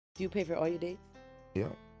Do you pay for all your dates? Yeah.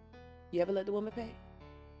 You ever let the woman pay?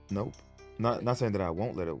 Nope. Not saying that I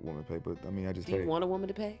won't let a woman pay, but I mean, I just Do you want a woman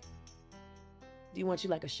to pay? Do you want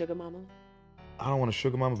you like a sugar mama? I don't want a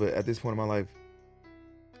sugar mama, but at this point in my life,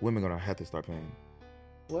 women gonna have to start paying.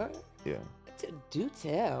 What? Yeah. Do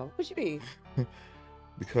tell. What you mean?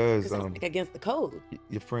 Because it's like against the code.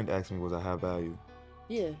 Your friend asked me, was I high value?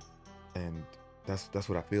 Yeah. And that's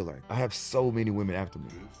what I feel like. I have so many women after me.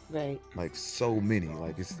 Right. Like so many.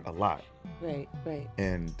 Like it's a lot. Right.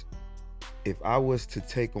 And if I was to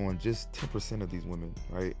take on just 10% of these women,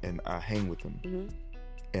 right, and I hang with them, mm-hmm.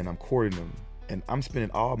 and I'm courting them, and I'm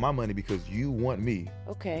spending all my money because you want me.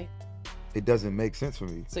 Okay. It doesn't make sense for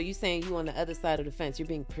me. So you saying you on the other side of the fence? You're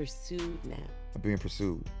being pursued now. I'm being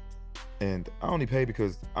pursued, and I only pay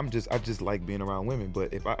because I just like being around women.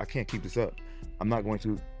 But if I can't keep this up, I'm not gonna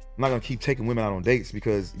keep taking women out on dates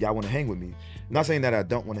because y'all want to hang with me. I'm not saying that I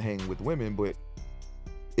don't want to hang with women, but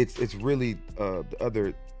it's really the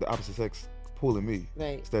opposite sex pulling me,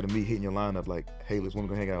 right? Instead of me hitting your line up like, hey, let's women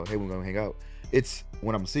gonna hang out. Hey, we're gonna hang out. It's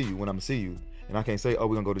when I'm gonna see you. And I can't say, oh,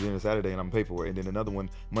 we're gonna go to dinner Saturday and I'm gonna pay for it, and then another one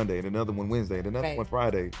Monday, and another one Wednesday, and another one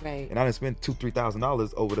Friday. Right. And I done spent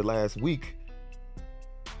 $2,000-$3,000 over the last week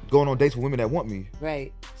going on dates with women that want me.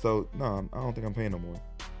 Right. So no, I don't think I'm paying no more.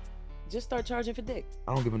 Just start charging for dick.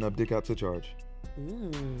 I don't give enough dick out to charge. I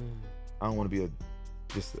don't want to be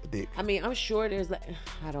just a dick. I mean, I'm sure there's like,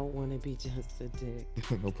 I don't want to be just a dick.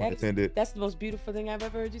 No pun intended. That's the most beautiful thing I've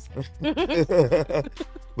ever heard you say.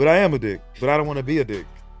 But I am a dick. But I don't want to be a dick.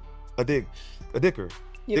 A dicker.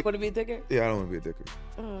 You don't want to be a dicker? Yeah, I don't want to be a dicker.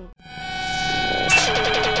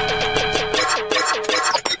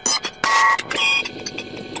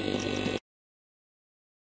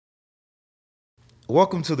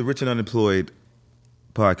 Welcome to the Rich and Unemployed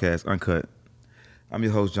podcast, Uncut. I'm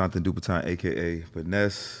your host, Jonathan Dupatin, a.k.a.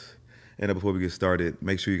 Vanessa. And before we get started,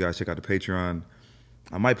 make sure you guys check out the Patreon.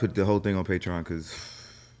 I might put the whole thing on Patreon because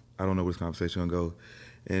I don't know where this conversation going to go.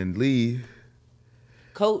 And Lee...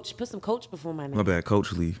 Coach. Put some coach before my name. My bad,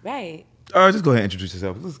 Coach Lee. Right. All right, just go ahead and introduce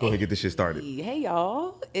yourself. Let's go ahead and get this shit started. Hey,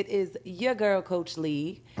 y'all. It is your girl, Coach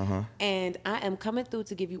Lee. Uh-huh. And I am coming through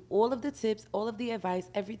to give you all of the tips, all of the advice,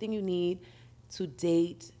 everything you need to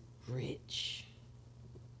date rich.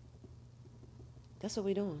 That's what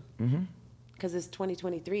we're doing. Mm-hmm. Because it's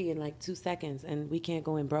 2023 in like 2 seconds, and we can't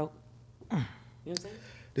go in broke. You know what I'm saying?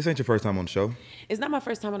 This ain't your first time on the show. It's not my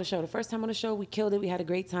first time on the show. The first time on the show, we killed it. We had a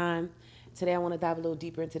great time. Today, I want to dive a little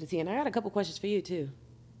deeper into the tea. And I got a couple questions for you, too.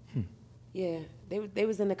 Yeah. They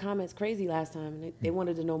was in the comments crazy last time, and they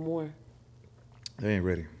wanted to know more. They ain't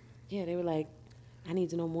ready. Yeah, they were like, I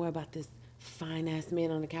need to know more about this fine-ass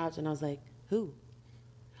man on the couch. And I was like, who?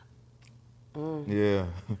 Yeah.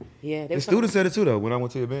 Yeah. The students said it, too, though. When I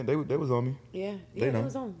went to the event, they was on me. Yeah. They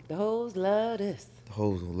was on. The hoes love this. The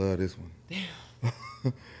hoes gonna love this one.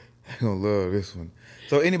 They gonna love this one.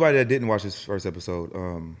 So anybody that didn't watch this first episode,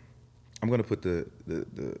 I'm gonna put the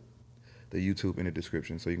YouTube in the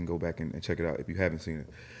description so you can go back and check it out if you haven't seen it.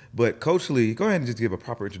 But Coach Lee, go ahead and just give a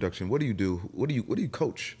proper introduction. What do you do? What do you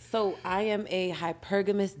coach? So I am a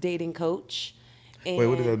hypergamous dating coach. And wait,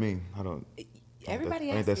 what does that mean? I don't. Everybody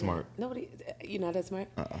ain't that smart. Nobody, you're not that smart.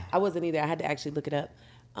 I wasn't either. I had to actually look it up.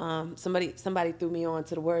 Somebody threw me on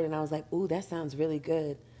to the word, and I was like, "Ooh, that sounds really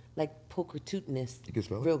good." Like pulchritudinous. You can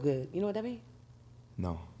spell it? Real good. You know what that means?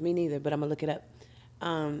 No. Me neither. But I'm gonna look it up.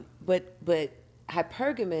 But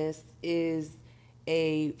hypergamous is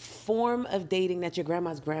a form of dating that your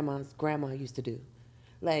grandma's grandma used to do.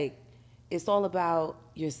 Like, it's all about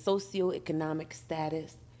your socioeconomic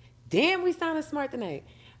status. Damn, we sounded smart tonight.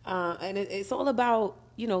 And it's all about,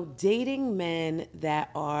 dating men that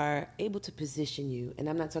are able to position you. And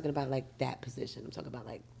I'm not talking about like that position. I'm talking about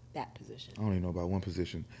like that position. I don't even know about one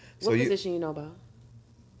position. What position you know about?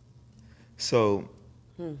 So,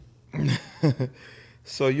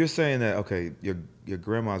 so you're saying that, okay, your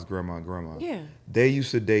grandma's grandma. Yeah. They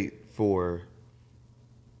used to date for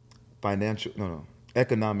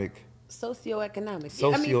economic. Socioeconomic.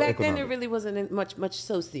 I mean, back then there really wasn't much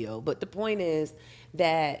socio. But the point is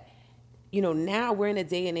that, now we're in a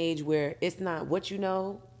day and age where it's not what you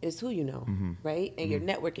know, it's who you know, right? And your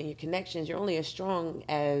network and your connections, you're only as strong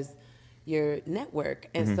as your network.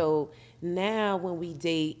 And so now when we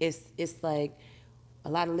date, it's like a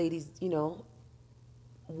lot of ladies,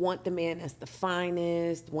 want the man that's the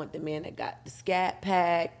finest, want the man that got the scat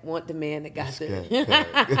pack, want the man that got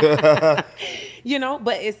the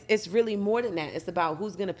but it's really more than that. It's about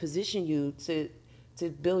who's going to position you to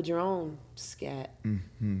build your own scat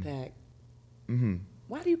pack. Mm-hmm.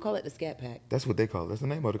 Why do you call it the scat pack? That's what they call it. That's the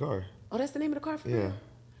name of the car. Oh, that's the name of the car for Yeah. real?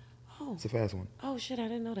 Oh. It's a fast one. Oh, shit, I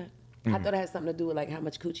didn't know that. I thought it had something to do with like how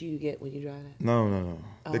much coochie you get when you drive that. No.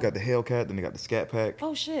 They got the Hellcat, then they got the Scat Pack.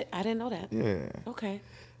 Oh shit, I didn't know that. Yeah. Okay.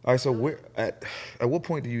 All right, so where at what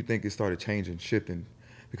point do you think it started changing, shifting?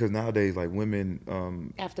 Because nowadays, like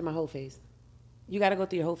women, After my whole phase, you got to go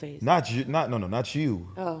through your whole phase. not you, not you.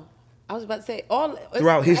 Oh, I was about to say all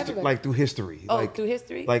Throughout history, like through history. Oh, like, through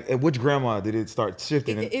history. Like at which grandma did it start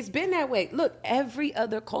shifting? It's been that way. Look, every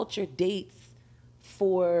other culture dates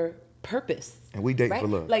for purpose. And we date right? for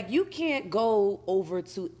love. Like you can't go over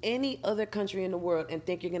to any other country in the world and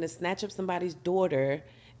think you're gonna snatch up somebody's daughter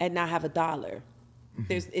and not have $1.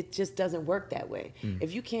 It just doesn't work that way.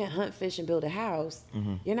 If you can't hunt, fish, and build a house,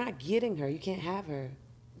 you're not getting her. You can't have her.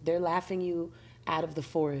 They're laughing you out of the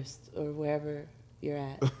forest or wherever you're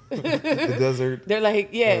at. The desert. They're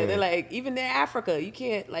like, they're like, even in Africa, you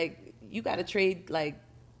can't like, you got to trade like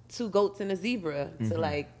 2 goats and a zebra to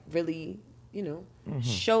like really,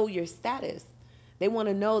 show your status. They want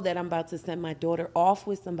to know that I'm about to send my daughter off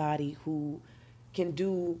with somebody who can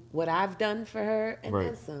do what I've done for her and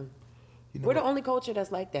then some. We're the only culture that's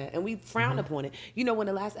like that, and we frown upon it. You know, when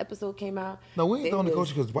the last episode came out, no, we ain't the only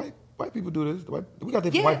culture because white people do this. We got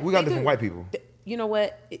different white people. You know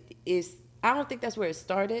what? I don't think that's where it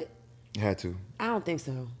started. It had to. I don't think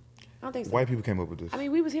so. White people came up with this. I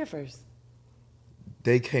mean, we was here first.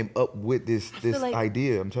 They came up with this like,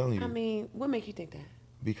 idea. I'm telling you. I mean, what make you think that?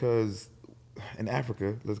 Because in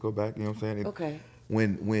Africa, let's go back. You know what I'm saying? Okay.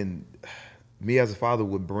 When me as a father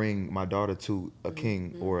would bring my daughter to a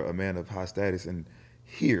king or a man of high status, and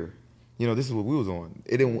here, this is what we was on.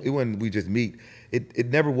 It wasn't we just meet.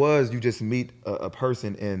 It never was you just meet a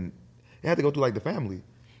person and it had to go through like the family.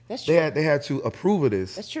 That's true. They had to approve of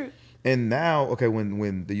this. That's true. And now, okay,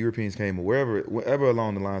 when the Europeans came or wherever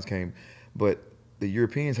along the lines came, but the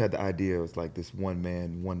Europeans had the idea it was like this one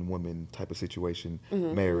man, one woman type of situation,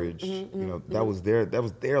 marriage. That was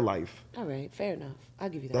their life. All right, fair enough. I'll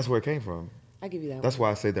give you that. That's where it came from. I give you that. That's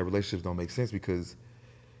why I say that relationships don't make sense because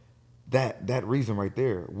that reason right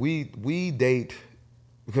there. We date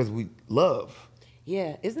because we love.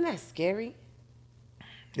 Yeah, isn't that scary?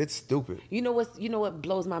 It's stupid. You know what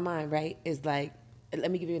blows my mind, right? Is like,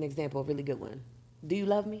 let me give you an example, a really good one. Do you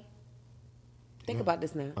love me? Think about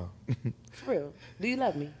this now. Oh. For real. Do you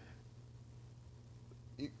love me?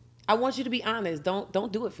 I want you to be honest.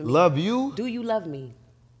 Don't do it for me. Love you? Do you love me?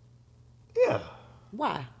 Yeah.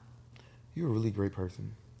 Why? You're a really great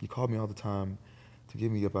person. You call me all the time to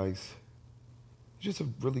give me advice. You're just a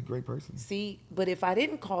really great person. See, but if I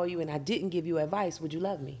didn't call you and I didn't give you advice, would you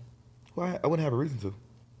love me? Well, I wouldn't have a reason to.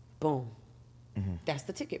 Boom. That's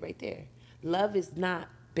the ticket right there. Love is not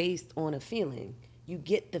based on a feeling. You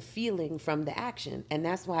get the feeling from the action. And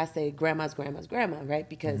that's why I say grandma's grandma, right?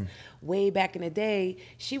 Because way back in the day,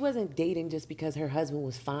 she wasn't dating just because her husband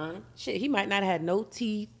was fine. Shit, he might not have had no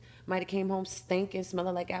teeth. Might have came home stinking,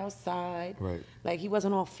 smelling like outside. Right. Like he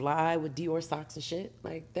wasn't all fly with Dior socks and shit.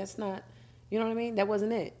 Like that's not, you know what I mean? That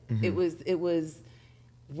wasn't it. It was,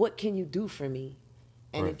 what can you do for me?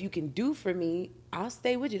 And if you can do for me, I'll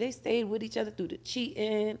stay with you. They stayed with each other through the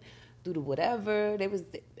cheating, through the whatever.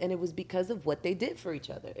 And it was because of what they did for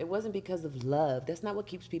each other. It wasn't because of love. That's not what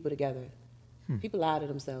keeps people together. People lie to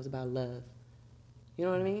themselves about love. You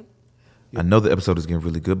know what I mean? I know the episode is getting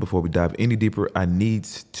really good. Before we dive any deeper, I need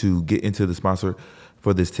to get into the sponsor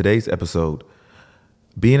for today's episode.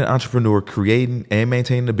 Being an entrepreneur, creating and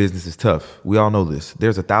maintaining a business is tough. We all know this.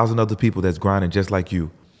 There's 1,000 other people that's grinding just like you.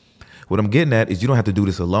 What I'm getting at is you don't have to do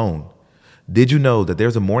this alone. Did you know that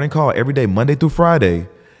there's a morning call every day, Monday through Friday,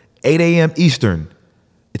 8 a.m. Eastern?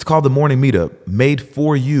 It's called the Morning Meetup, made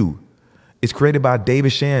for you. It's created by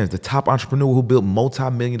David Shands, the top entrepreneur who built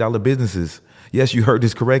multi-million-dollar businesses. Yes, you heard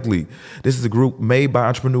this correctly. This is a group made by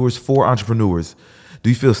entrepreneurs for entrepreneurs. Do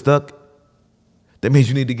you feel stuck? That means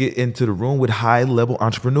you need to get into the room with high-level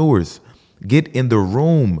entrepreneurs. Get in the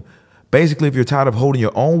room. Basically, if you're tired of holding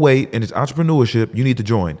your own weight in this entrepreneurship, you need to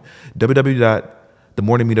join.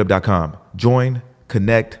 www.themorningmeetup.com. Join,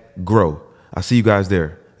 connect, grow. I'll see you guys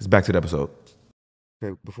there. It's back to the episode.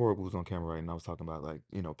 Okay, before we was on camera, right, and I was talking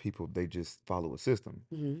about people, they just follow a system,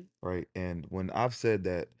 right? And when I've said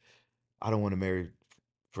that I don't want to marry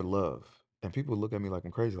for love, and people look at me like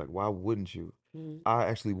I'm crazy, like why wouldn't you? I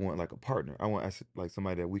actually want like a partner. I want like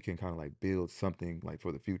somebody that we can kind of like build something like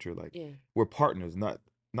for the future. Like we're partners, not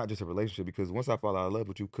just a relationship. Because once I fall out of love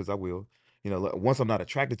with you, because I will, once I'm not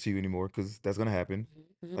attracted to you anymore, because that's gonna happen.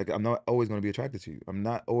 Like I'm not always gonna be attracted to you. I'm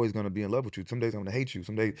not always gonna be in love with you. Some days I'm gonna hate you.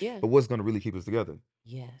 Some days, but what's gonna really keep us together?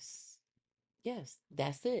 Yes,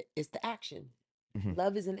 that's it. It's the action.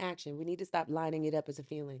 Love is an action. We need to stop lining it up as a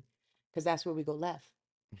feeling, because that's where we go left.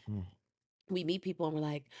 We meet people and we're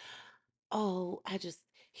like, oh,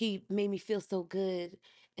 he made me feel so good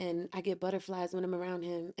and I get butterflies when I'm around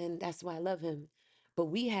him and that's why I love him. But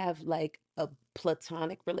we have like a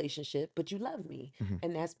platonic relationship, but you love me Mm-hmm.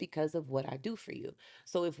 and that's because of what I do for you.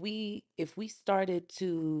 So if we started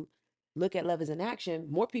to look at love as an action,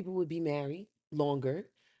 more people would be married longer.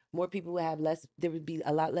 More people would have less, there would be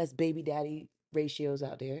a lot less baby daddy ratios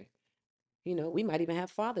out there. We might even have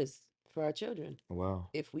fathers for our children Wow.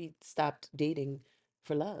 if we stopped dating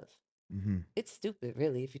for love. Mm-hmm. It's stupid,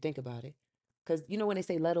 really, if you think about it. Because when they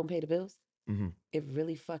say love don't pay the bills, Mm-hmm. it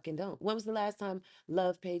really fucking don't. When was the last time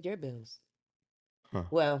love paid your bills? Huh.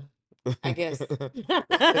 Well, I guess.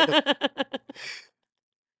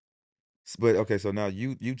 But okay, so now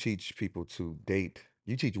you teach people to date.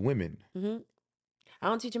 You teach women. hmm I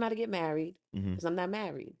don't teach them how to get married Mm-hmm. because I'm not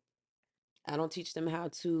married. I don't teach them how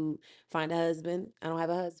to find a husband. I don't have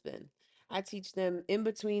a husband. I teach them in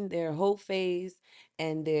between their whole phase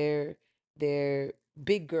and their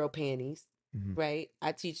big girl panties, Mm-hmm. right?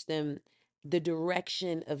 I teach them the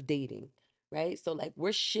direction of dating, right? So like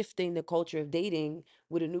we're shifting the culture of dating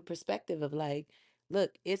with a new perspective of like,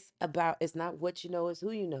 look, it's not what you know, it's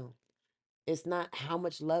who you know. It's not how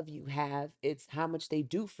much love you have, it's how much they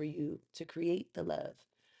do for you to create the love.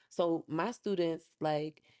 So my students,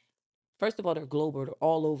 like, first of all, they're global, they're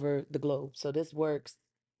all over the globe. So this works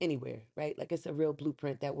anywhere, right? Like it's a real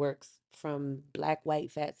blueprint that works from black,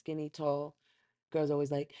 white, fat, skinny, tall. Girls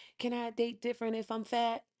always like, can I date different if I'm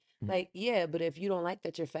fat? Like, yeah, but if you don't like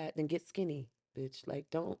that you're fat, then get skinny, bitch. Like,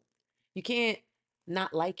 you can't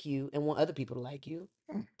not like you and want other people to like you.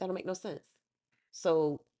 That don't make no sense.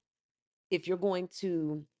 So if you're going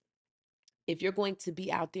to if you're going to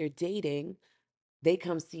be out there dating, they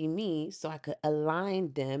come see me so I could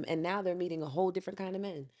align them. And now they're meeting a whole different kind of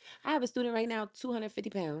men. I have a student right now, 250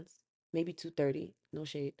 pounds, maybe 230, no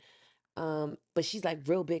shade. But she's like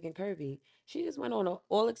real big and curvy. She just went on an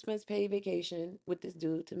all expense paid vacation with this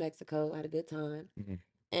dude to Mexico, had a good time.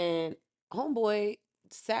 Mm-hmm. And homeboy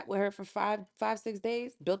sat with her for 6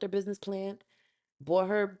 days, built her business plan, bought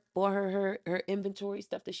her inventory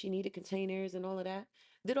stuff that she needed, containers and all of that.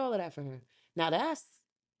 Did all of that for her. Now that's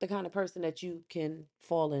the kind of person that you can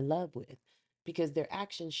fall in love with because their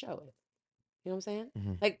actions show it. You know what I'm saying?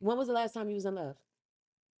 Mm-hmm. Like when was the last time you was in love?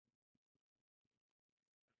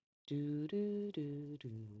 Do do do do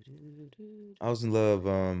do do. I was in love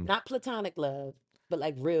Not platonic love, but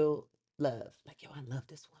like real love. Like, yo, I love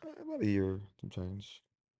this woman. about a year, some change.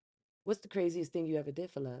 What's the craziest thing you ever did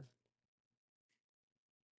for love?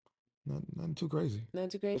 Nothing too crazy. Nothing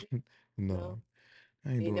too crazy? No, No. I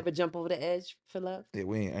ain't You ain't doing. never jump over the edge for love? Yeah,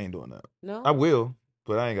 I ain't doing that. I No? will,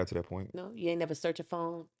 but I ain't got to that point. No? You ain't never search a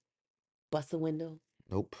phone, bust a window?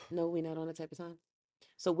 Nope. No, we're not on that type of time.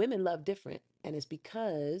 So women love different. And it's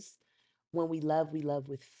because when we love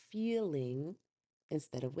with feeling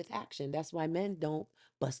instead of with action. That's why men don't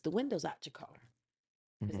bust the windows out your car.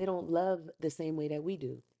 Because Mm-hmm. they don't love the same way that we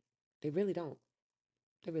do. They really don't.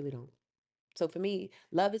 They really don't. So for me,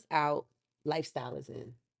 love is out, lifestyle is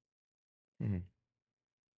in. Mm-hmm.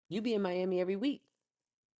 You be in Miami every week.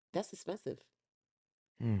 That's expensive.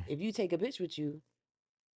 Mm. If you take a bitch with you,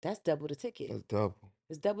 that's double the ticket. That's double.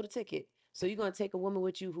 It's double the ticket. So you're gonna take a woman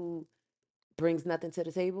with you who brings nothing to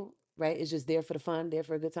the table, right? It's just there for the fun, there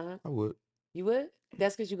for a good time. I would. You would?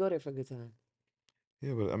 That's because you go there for a good time.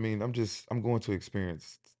 Yeah, but I mean, I'm going to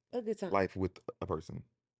experience A good time. life with a person.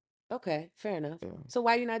 Okay, fair enough. Yeah. So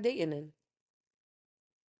why you not dating then?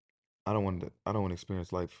 I don't want to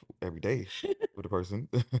experience life every day with a person.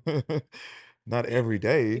 Not every You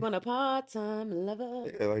day. want a part-time lover?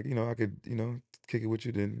 Yeah, like, I could, kick it with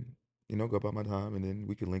you, then, go about my time, and then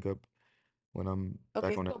we could link up when I'm Okay, back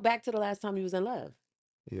let's on it. go back to the last time you was in love.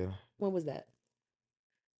 Yeah. When was that?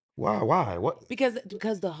 Why? Why? What? Because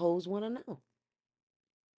the hoes want to know.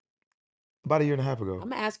 About a year and a half ago. I'm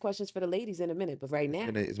gonna ask questions for the ladies in a minute, but right now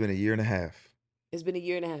It's been a year and a half. it's been a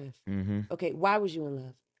year and a half. Hmm. Okay, why was you in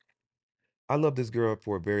love? I loved this girl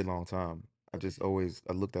for a very long time. Okay,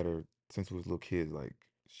 I looked at her since we was little kids, like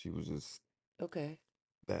she was just okay,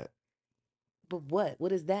 that. but what?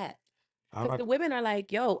 What is that? I'm Because not. the women are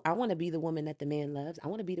like, yo, I want to be the woman that the man loves. I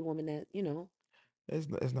want to be the woman that It's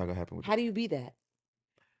not gonna happen with How that. do you be that?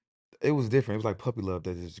 It was different. It was like puppy love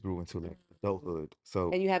that just grew into like Mm. adulthood.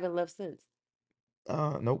 So, And you haven't loved since.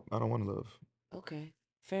 nope, I don't want to love. Okay,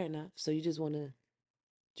 fair enough. So you just want to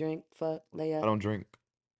drink, fuck, lay I up. don't drink,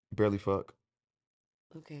 barely fuck.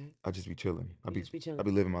 Okay, I just be chilling. you just be I chilling.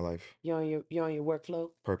 be living my life. You're on your workflow.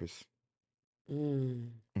 Purpose. Mm,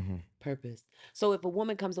 Hmm. purpose. So if a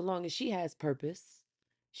woman comes along and she has purpose,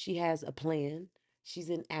 she has a plan, she's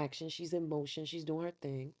in action, she's in motion, she's doing her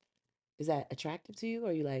thing. Is that attractive to you, or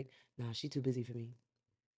are you like, nah, she's too busy for me?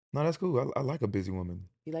 No, that's cool. I like a busy woman.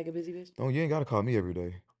 You like a busy bitch? Don't you ain't gotta call me every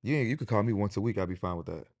day. You could call me once a week. I'd be fine with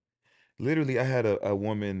that. Literally, I had a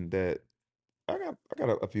woman that I got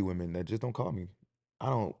a few women that just don't call me. I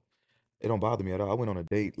don't. It don't bother me at all. I went on a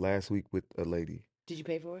date last week with a lady. Did you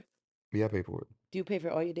pay for it? Yeah, I paid for it. Do you pay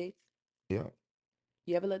for all your dates? Yeah.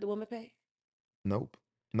 You ever let the woman pay? Nope.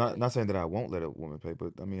 Really? Not saying that I won't let a woman pay,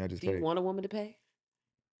 but I mean I just Do you pay. want a woman to pay?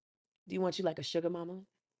 Do you want you like a sugar mama?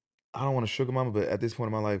 I don't want a sugar mama, but at this point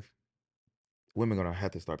in my life, women gonna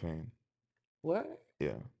have to start paying. What?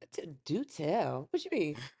 Yeah. Do tell. What you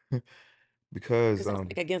mean? Because Because that's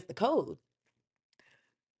like against the code.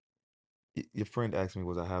 your friend asked me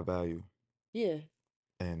was I high value, Yeah.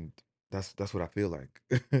 and that's what I feel like.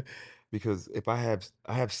 Because if I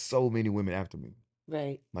have so many women after me,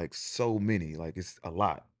 Right. like so many, like it's a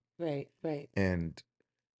lot. Right. Right. And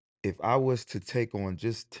if I was to take on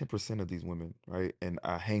just 10% of these women, right, and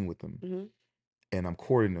I hang with them Mm-hmm. and I'm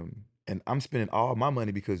courting them and I'm spending all my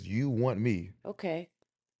money because you want me, Okay.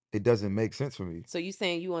 it doesn't make sense for me. So you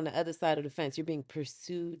saying you on the other side of the fence? You're being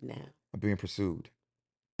pursued now. I'm being pursued.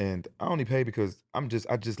 And I only pay because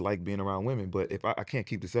I just like being around women. But if I can't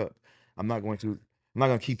keep this up, I'm not going to I'm not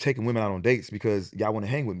gonna keep taking women out on dates because y'all want to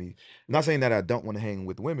hang with me. Not Right. saying that I don't want to hang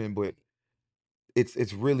with women, but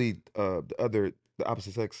it's really the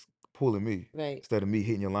opposite sex pulling me Right. instead of me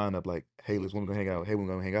hitting your line up like, hey, let's when we gonna hang out, hey, we're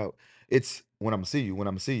gonna hang out. It's when I'm gonna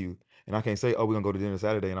see you. And I can't say, oh, we're gonna go to dinner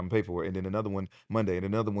Saturday and I'm gonna pay for it, and then another one Monday, and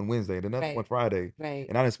another one Wednesday, and another one Right. Friday. Right.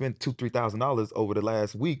 And I didn't spend $2,000-3,000 over the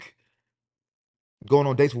last week going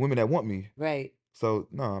on dates with women that want me. Right. So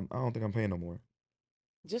no, I don't think I'm paying no more.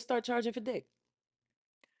 Just start charging for dick.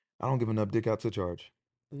 I don't give enough dick out to charge.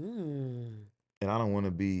 Mm. And I don't want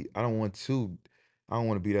to be that. I don't want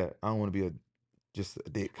to be a just a I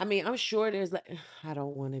dick. mean, I'm sure there's like, I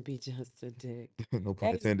don't want to be just a dick. No pun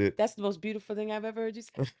intended. That's the most beautiful thing I've ever heard you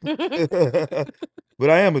say. But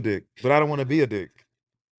I am a dick. But I don't want to be a dick.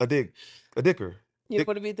 A dick. A dicker. You don't Dick.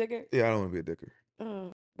 want to be a dicker? Yeah, I don't want to be a dicker.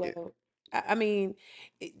 Oh, Yeah. well, I mean,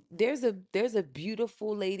 there's a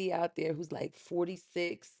beautiful lady out there who's like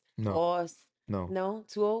 46, No. boss. No. No,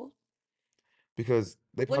 too old. Because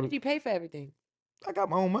they What did probably you pay for everything? I got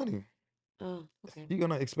my own money. Oh, okay. You're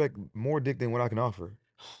gonna expect more dick than what I can offer.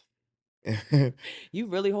 You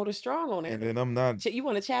really hold it strong on And it. then You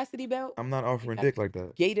want a chastity belt? I'm not You offering got dick like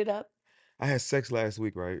that. gated up? I had sex last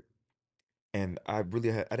week, right? And I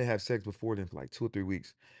didn't have sex before then for like 2 or 3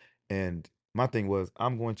 weeks. And my thing was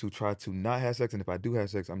I'm going to try to not have sex, and if I do have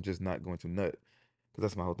sex, I'm just not going to nut. Because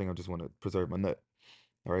that's my whole thing. I just want to preserve my nut.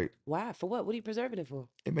 All right. Why? For what? What are you preserving it for?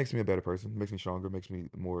 It makes me a better person, makes me stronger, makes me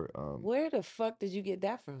more Where the fuck did you get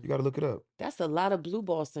that from? you gotta look it up. That's a lot of blue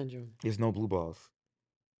ball syndrome. It's no blue balls.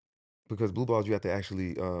 Because blue balls you have to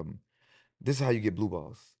actually this is how you get blue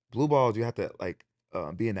balls. Blue balls you have to like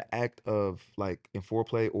be in the act of like in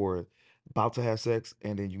foreplay or about to have sex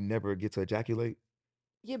and then you never get to ejaculate.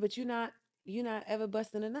 Yeah, but you're not ever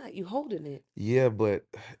busting a nut. You holding it. Yeah, but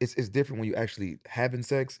it's different when you actually having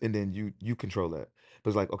sex and then you control that. But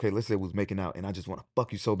it's like, okay, let's say we was making out and I just want to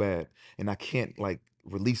fuck you so bad and I can't like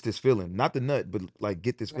release this feeling, not the nut, but like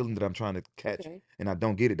get this feeling Right. that I'm trying to catch Okay. and I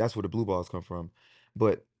don't get it. That's where the blue balls come from.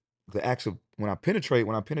 But the actual when I'm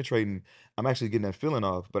penetrating, I'm actually getting that feeling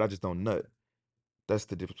off, but I just don't nut. That's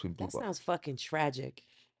the difference between blue That sounds balls. fucking tragic.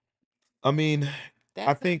 I mean, I That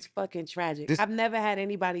sounds think fucking tragic. this I've never had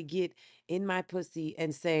anybody get in my pussy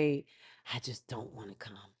and say, I just don't want to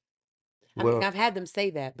come. I mean, well, I've had them say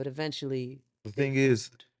that, but eventually the they thing is,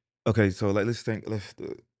 fold. okay, so like let's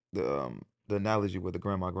the analogy with the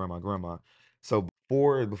grandma. So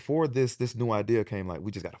before this new idea came, like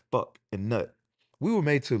we just gotta fuck and nut. We were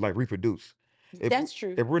made to like reproduce. That's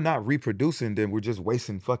true. If we're not reproducing, then we're just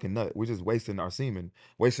wasting fucking nut. We're just wasting our semen,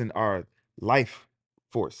 wasting our life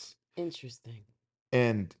force. Interesting.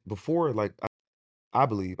 And before, like I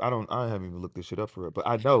believe, I haven't even looked this shit up for it, but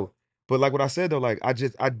I know. But like what I said though, like I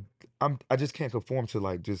just can't conform to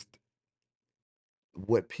like just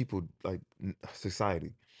what people like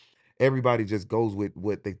society. Everybody just goes with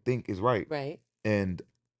what they think is right. Right. And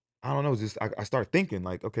I don't know, just I start thinking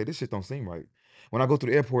like, okay, this shit don't seem right. When I go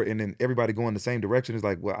through the airport and then everybody going the same direction, it's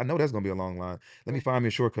like, well, I know that's gonna be a long line. Let me Right. find me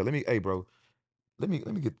a shortcut. Hey bro, let me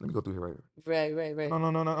go through here right here. Right. Right. Right. No.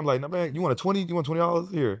 I'm like, no man, you want a 20? You want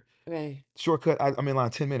 $20 here? Right. Shortcut. I'm in line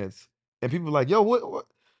 10 minutes. And people are like, yo, what?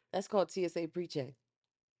 That's called TSA pre-check.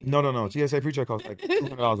 No. TSA pre-check costs like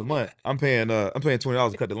 $200 a month. I'm paying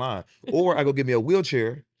 $20 to cut the line. Or I go get me a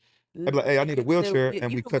wheelchair. I'd be like, hey, I need a wheelchair,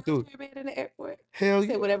 and You we the cut through. wheelchair man in the airport? Hell You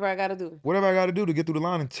say yeah. whatever I gotta do. Whatever I got to do to get through the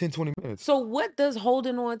line in 10, 20 minutes. So what does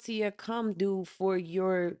holding on to your cum do for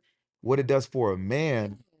your What it does for a yeah.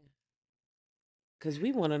 man, Because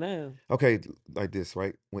we want to know. Okay, like this,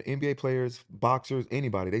 right? When NBA players, boxers,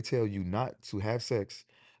 anybody, they tell you not to have sex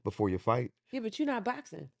before your fight. Yeah, but you're not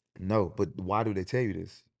boxing. No, but why do they tell you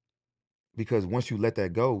this? Because once you let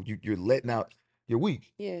that go, you're letting out. You're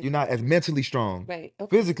weak. Yeah. You're not as mentally strong, Right.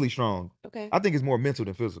 Okay. physically strong. Okay. I think it's more mental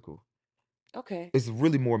than physical. Okay. It's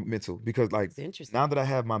really more mental because, like, It's interesting. now that I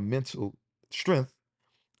have my mental strength,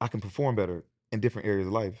 I can perform better in different areas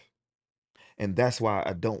of life, and that's why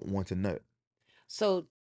I don't want to nut. So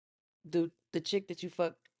the chick that you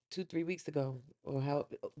fucked 2-3 weeks ago, or how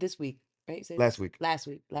this week, right? You said Last week, last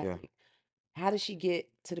week. Last yeah. week. How did she get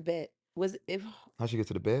to the bed? Was it? How she get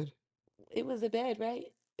to the bed? It was a bed, right?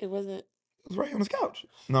 It wasn't. It was right on this couch.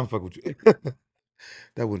 No, I'm fucking with you.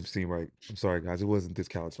 That wouldn't seem right. I'm sorry, guys. It wasn't this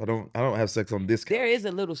couch. I don't have sex on this couch. There is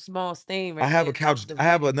a little small stain I right have there. a couch. I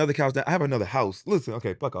have another couch. I have another house. Listen,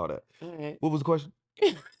 okay, fuck all that. All right. What was the question?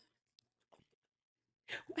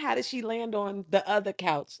 How did she land on the other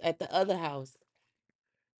couch at the other house?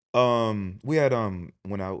 We had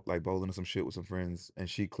went out like bowling or some shit with some friends, and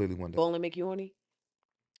she clearly wanted. Bowling make you horny?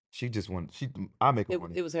 She just wanted. I make her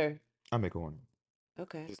horny. It was her. I make her horny.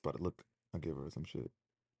 Okay. Just about to look. I give her some shit.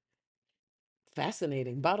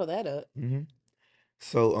 Fascinating. Bottle that up. Mm-hmm.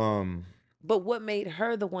 So But what made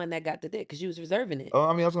her the one that got the dick? Because she was reserving it.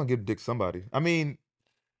 I mean, I was gonna give dick to somebody. I mean,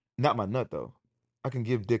 not my nut though. I can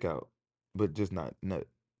give dick out, but just not nut.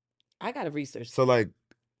 I gotta research. So like,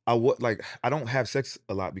 I don't have sex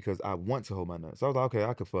a lot because I want to hold my nut. So I was like, okay,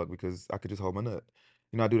 I could fuck because I could just hold my nut.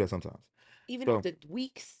 You know, I do that sometimes. Even So after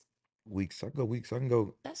weeks. weeks, I can go weeks. I can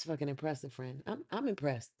go. That's fucking impressive, friend. I'm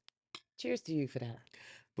impressed. Cheers to you for that.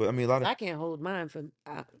 But I mean, a lot of. I can't hold mine for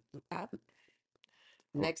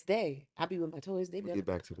next day. I'll be with my toys. They Let be me on get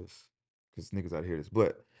the back to this because niggas out here this.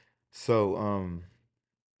 But so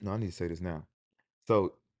no, I need to say this now.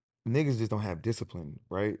 So niggas just don't have discipline,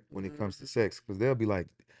 right? When it comes to sex, because they'll be like,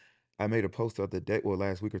 I made a post the other day, well,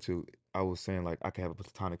 last week or two. I was saying like I could have a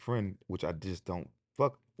platonic friend, which I just don't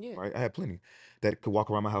fuck. Yeah. Right? I have plenty that could walk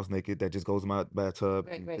around my house naked, that just goes in my bathtub,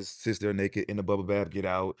 Right, and right. just sits there naked in the bubble bath, get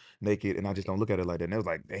out naked, and I just don't look at it like that. And they was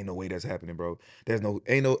like, ain't no way that's happening, bro.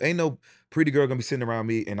 Ain't no pretty girl gonna be sitting around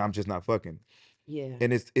me and I'm just not fucking. Yeah.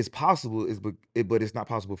 And it's possible, but it's not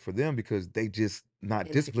possible for them because they just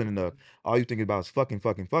not disciplined enough. All you thinking about is fucking,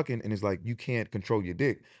 fucking, fucking, and it's like you can't control your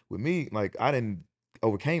dick. With me, like I didn't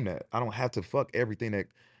overcame that. I don't have to fuck everything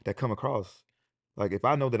that come across. Like if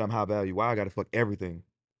I know that I'm high value, why I gotta fuck everything?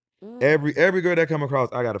 Every girl that come across,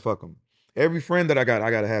 I gotta fuck them. Every friend that I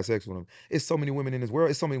gotta have sex with them. It's so many women in this world.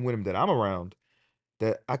 It's so many women that I'm around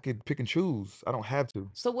that I could pick and choose. I don't have to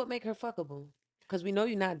So what make her fuckable? Because we know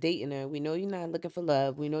you're not dating her. We know you're not looking for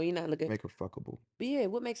love. We know you're not looking. make her fuckable. But yeah,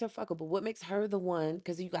 what makes her fuckable? What makes her the one?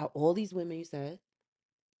 Because you got all these women, you said.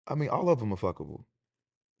 I mean, all of them are fuckable,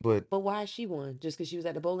 but But why is she one? Just because she was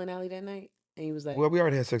at the bowling alley that night? And he was like, well, we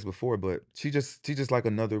already had sex before, but she just like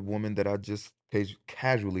another woman that I just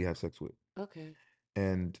casually have sex with, okay.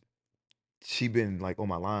 and she been like on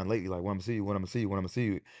my line lately, like when I'm gonna see you, when I'm gonna see you, when I'm gonna see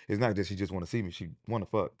you. It's not that she just want to see me; she want to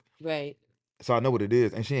fuck. Right. So I know what it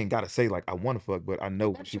is, and she ain't gotta say like I want to fuck, but I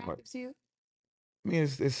know That she might. attractive to you? I mean,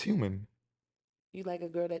 it's human. You like a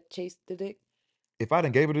girl that chased the dick? If I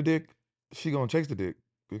didn't gave her the dick, she gonna chase the dick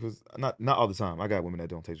because not all the time. I got women that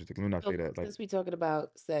don't chase the dick. Let me not say So that. Like since we talking about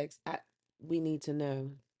sex, we need to know.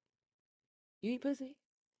 You eat pussy?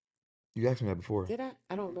 you asked me that before, Did I?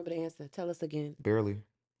 I don't remember the answer. Tell us again. barely.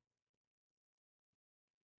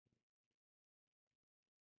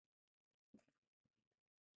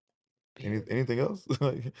 Barely. Anything else?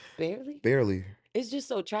 Like Barely? barely. It's just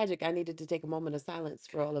so tragic. I needed to take a moment of silence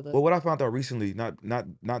for all of us. Well, what I found out recently, not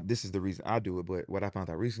this is the reason I do it, but what I found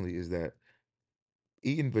out recently is that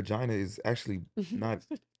eating vagina is actually not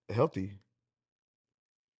healthy.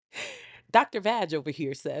 Dr. Vag over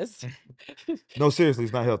here says No, seriously,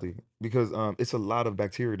 it's not healthy because it's a lot of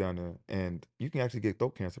bacteria down there, and you can actually get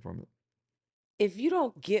throat cancer from it. if you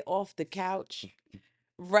don't get off the couch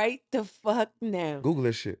right the fuck now, Google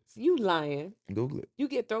that shit. you lying. Google it. You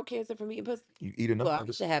get throat cancer from eating pussy? You eat enough Well, of I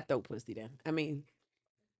it. should have throat pussy then. I mean,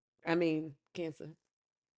 cancer.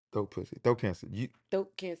 Throat pussy. Throat cancer.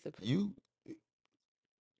 Throat cancer pussy. You.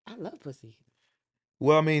 I love pussy.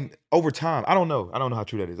 Well, I mean, over time, I don't know. I don't know how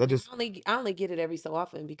true that is. I only get it every so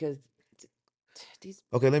often because these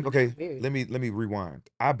Okay. weird. Let me rewind.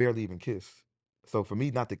 I barely even kiss. So for me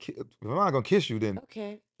not to kiss, if I'm not gonna kiss you, then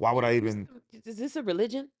Okay. why would I even Is this a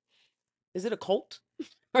religion? Is it a cult?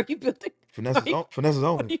 Are you building? finesse is Are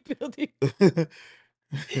only? you building?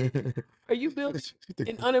 Are you building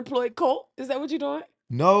an unemployed cult? Is that what you're doing?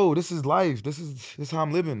 No, this is life. This is how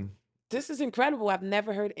I'm living. This is incredible. I've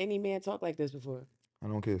never heard any man talk like this before. I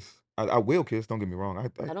don't kiss. I will kiss. Don't get me wrong.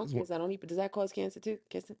 I don't kiss. I don't eat. Does that cause cancer too?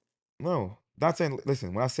 Kissing? No, not saying.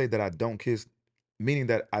 Listen, when I say that I don't kiss, meaning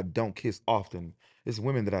that I don't kiss often. It's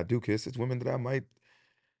women that I do kiss. It's women that I might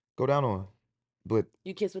go down on. But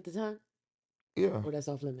You kiss with the tongue, yeah, or that's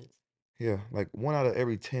off limits? yeah, like 1 out of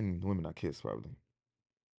every 10 women I kiss probably.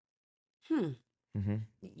 Hmm. Hmm.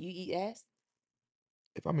 You eat ass?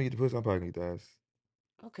 If I'm gonna eat the pussy, I'm probably gonna eat the ass.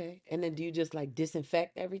 Okay. And then do you just like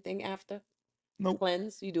disinfect everything after? Nope.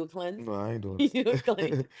 Cleanse? You do a cleanse? No, I ain't doing You do a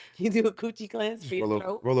cleanse? it. You do a coochie cleanse for Just your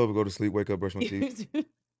throat? roll over, go to sleep, wake up, brush my You teeth. do-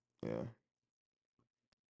 Yeah,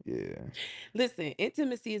 yeah. Listen,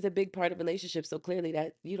 intimacy is a big part of relationships, so clearly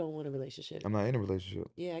that you don't want a relationship. I'm not in a relationship.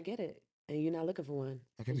 Yeah, I get it. And you're not looking for one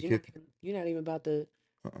I can't be because kissing. you're not even about the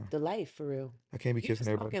Uh-uh. the life for real. I can't be You kissing just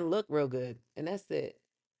everybody. fucking look real good, and that's it.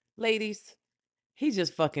 Ladies, he's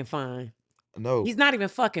just fucking fine. No, He's not even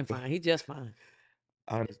fucking fine. He's just fine.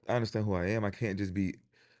 I understand who I am. I can't just be.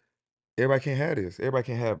 Everybody can't have this. Everybody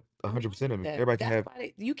can't have I'm fine 100% of with me. that. Everybody can That's have.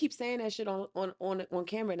 why you keep saying that shit on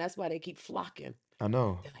camera, and that's why they keep flocking. I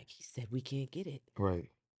know. They're like, he said we can't get it. Right.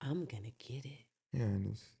 I'm gonna get it. Yeah.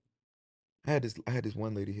 And I had this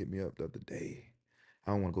one lady hit me up the other day.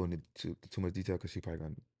 I don't want to go into too much detail because she probably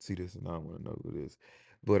gonna see this and I don't want to know who it is.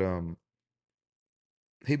 But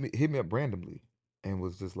hit me up randomly and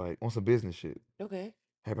was just like on some business shit. Okay.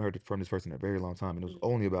 Haven't heard from this person in a very long time, and it was Mm-hmm.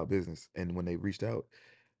 only about business. And when they reached out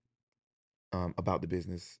about the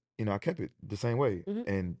business, I kept it the same way. Mm-hmm.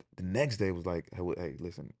 And the next day was like, hey,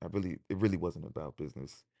 listen, it really wasn't about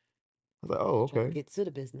business. I was like, oh, You're trying to okay. get to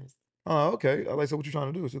the business. Oh, okay. I like, so what you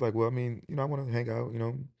trying to do? She's like, well, I mean, I want to hang out,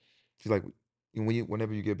 She's like,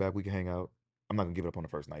 whenever you get back, we can hang out. I'm not gonna give it up on the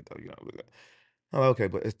first night though. Oh, okay,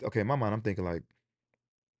 but it's okay. In my mind, I'm thinking like,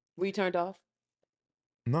 Were you turned off?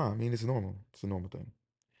 nah, I mean, it's normal. It's a normal thing.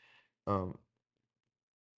 Um,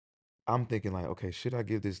 I'm thinking like, okay, should I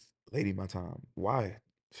give this lady my time? Why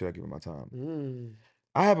should I give her my time? Mm.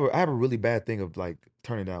 I have a really bad thing of like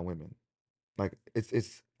turning down women. Like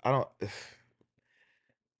it's I don't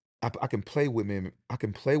I can play with women. I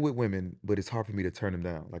can play with women, but it's hard for me to turn them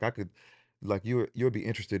down. Like I could, like you'll be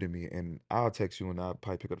interested in me, and I'll text you, and I'll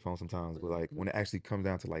probably pick up the phone sometimes. But like Mm-hmm. when it actually comes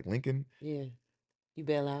down to like Lincoln, Yeah. You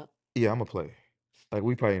bail out. yeah, I'm gonna play. Like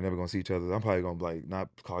we probably never gonna see each other. I'm probably gonna like not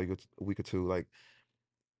call you a week or two. Like,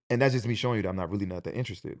 and that's just me showing you that I'm not really not that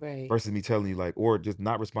interested. Right. Versus me telling you like, or just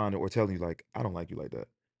not responding, or telling you like I don't like you like that.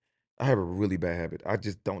 I have a really bad habit. I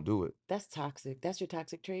just don't do it. That's toxic. That's your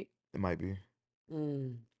toxic trait. It might be.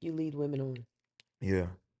 You lead women on. Yeah,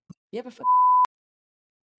 You ever fuck?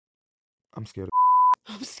 I'm scared.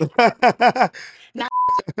 I'm scared. Not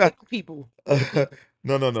little people. Little people.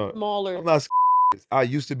 No, no, no. Smaller. I'm not. I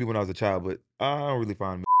used to be when I was a child, but I don't really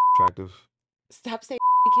find attractive. Stop saying.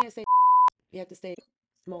 You can't say. You have to say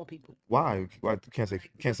small people. Why? Why can't say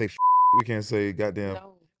Like can't little. say we can't say goddamn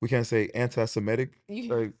No. we can't say anti-Semitic.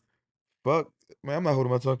 You. Like fuck, man, I'm not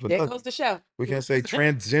holding my tongue for There nothing. goes the show. We can't say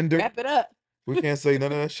transgender. Wrap it up. We can't say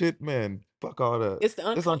none of that shit, man. Fuck all that. It's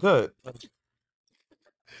the It's uncut. uncut.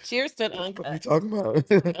 Cheers to the What the fuck you uncut. talking about?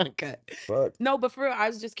 To the uncut. Fuck. No, but for real, I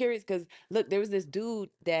was just curious because look, there was this dude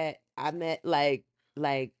that I met like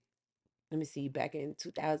let me see, back in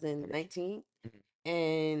 2019.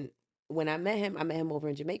 And when I met him over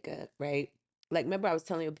in Jamaica, right? Like, remember I was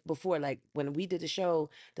telling you before, like when we did the show,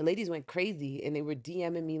 the ladies went crazy and they were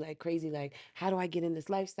DMing me like crazy, like, how do I get in this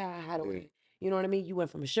lifestyle? How do Yeah. I, you know what I mean? You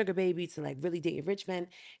went from a sugar baby to like really dating rich men.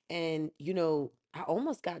 And, I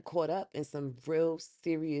almost got caught up in some real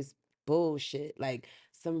serious bullshit, like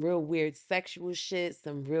some real weird sexual shit,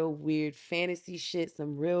 some real weird fantasy shit,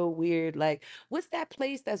 some real weird, like, what's that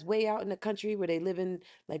place that's way out in the country where they live in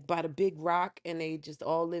like by the big rock and they just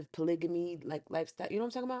all live polygamy like lifestyle. You know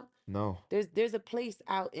what I'm talking about? No. There's a place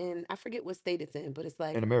out in I forget what state it's in, but it's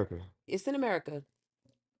like In America. it's in America.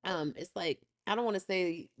 It's like I don't want to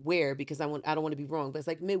say where because I don't want to be wrong, but it's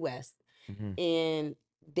like Midwest. Hmm. And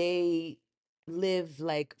they live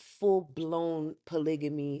like full blown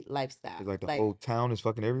polygamy lifestyle. It's like the Like whole town is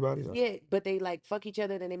fucking everybody. yeah, but they like fuck each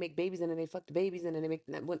other, then they make babies, and then they fuck the babies, and then they make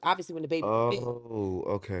when obviously when the baby big. Oh, You know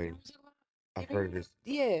okay. what I'm talking about? I've You ever heard heard of of- this.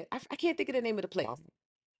 Yeah, I can't think of the name of the place.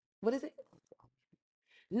 What is it?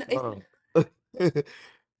 No, it's No.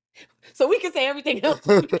 so we can say everything else,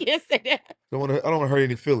 but we can't say that. I don't want to hurt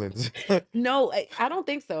any feelings. No, I don't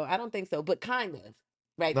think so. I don't think so, but kind of.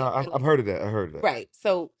 Right? No, Like they're I've like heard of that. I heard of that. right.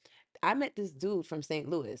 So I met this dude from St.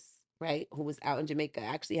 Louis, right, who was out in Jamaica. I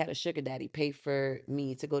actually had a sugar daddy pay for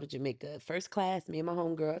me to go to Jamaica, first class, me and my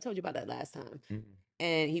homegirl. I told you about that last time. Mhm.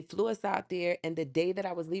 And he flew us out there. And the day that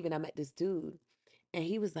I was leaving, I met this dude, and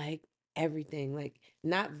he was like, everything. Like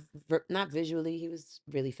not visually, he was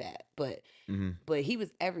really fat, Mm-hmm. but he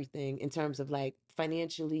was everything in terms of like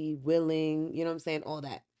financially willing, you know what I'm saying, all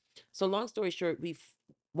that. So long story short,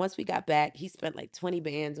 once we got back, he spent like 20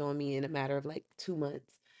 bands on me in a matter of like 2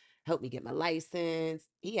 months. Helped me get my license.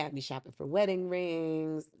 He had me shopping for wedding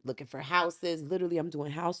rings, looking for houses. Literally, I'm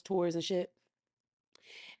doing house tours and shit.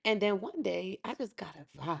 And then one day, I just got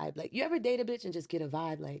a vibe. Like, you ever date a bitch and just get a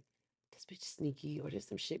vibe like, this bitch sneaky, or there's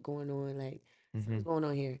some shit going on, like Mm-hmm. something's going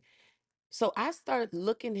on here. So I started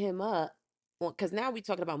looking him up because now we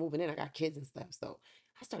talking about moving in. I got kids and stuff. So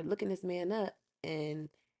I started looking this man up, and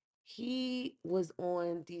he was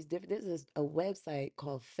on these different. This is a website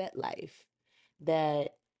called FetLife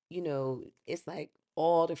that, it's like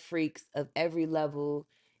all the freaks of every level,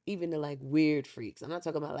 even the like weird freaks. I'm not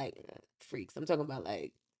talking about like freaks. I'm talking about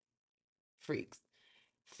like freaks.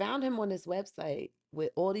 Found him on this website with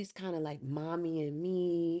all these kind of like mommy and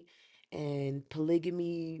me and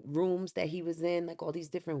polygamy rooms that he was in, like all these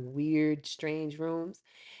different weird, strange rooms.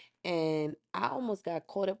 And I almost got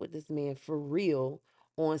caught up with this man for real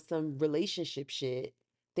on some relationship shit,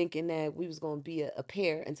 thinking that we was gonna be a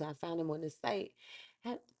pair until I found him on this site.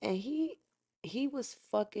 And he was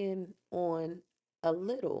fucking on a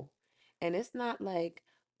little. And it's not like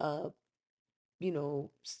a,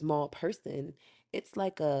 small person. It's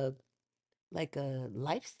like a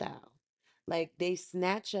lifestyle. Like they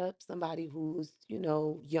snatch up somebody who's,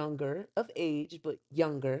 younger of age, but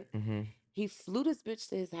younger. Mm-hmm. He flew this bitch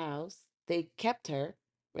to his house. They kept her,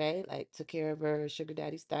 right? Like took care of her, sugar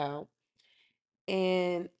daddy style.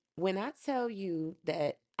 And when I tell you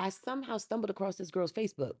that I somehow stumbled across this girl's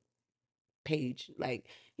Facebook page, like,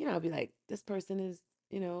 I'll be like, this person is,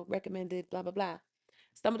 recommended, blah, blah, blah.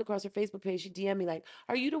 Stumbled across her Facebook page. She DM me like,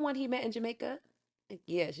 are you the one he met in Jamaica? Like,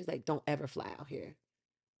 yeah. She's like, don't ever fly out here.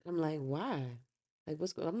 I'm like, why? Like,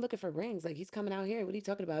 what's going? I'm looking for rings. Like, he's coming out here. What are you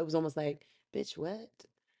talking about? It was almost like, bitch, what?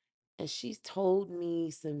 And she's told me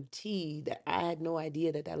some tea that I had no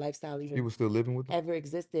idea that lifestyle She even was still living with him? ever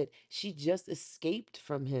existed. She just escaped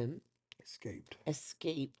from him. Escaped.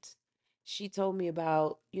 Escaped. She told me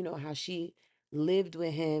about, how she lived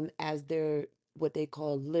with him as their what they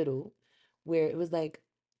call little, where it was like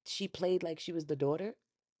she played like she was the daughter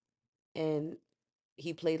and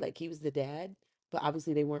he played like he was the dad, but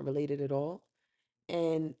obviously they weren't related at all.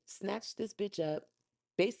 And snatched this bitch up,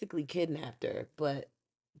 basically kidnapped her, but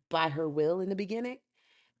by her will in the beginning.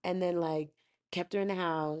 And then like kept her in the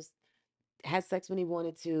house, had sex when he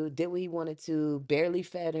wanted to, did what he wanted to, barely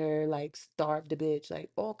fed her, like starved the bitch, like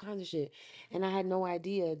all kinds of shit. And I had no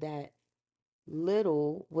idea that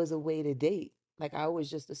little was a way to date. Like I always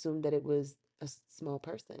just assumed that it was a small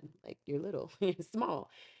person. Like you're little, you're small.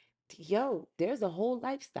 Yo, there's a whole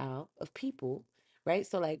lifestyle of people, right?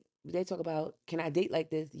 So like they talk about, can I date like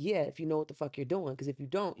this? Yeah, if you know what the fuck you're doing. Because if you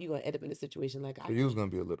don't, you're gonna end up in a situation like I So you was did.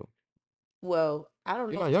 gonna be a little. Well, I don't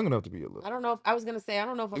You're know. not young enough to be a I little. don't know if I was gonna say I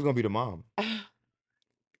don't know if You was gonna be the mom. I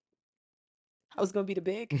was gonna be the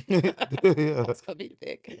big. I Yeah. was gonna be the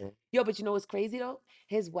big. Yeah. Yo, but you know what's crazy though?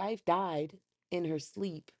 His wife died in her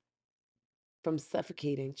sleep from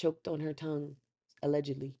suffocating, choked on her tongue,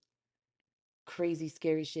 allegedly. Crazy,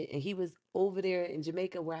 scary shit. And he was over there in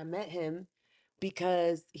Jamaica where I met him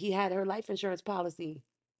because he had her life insurance policy.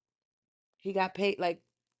 He got paid like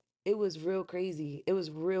it was real crazy. It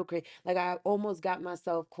was real crazy. Like I almost got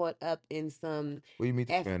myself caught up in some Where you meet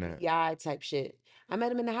this man at? FBI type shit. I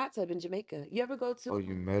met him in the hot tub in Jamaica. Oh,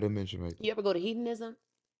 you met him in Jamaica. You ever go to hedonism?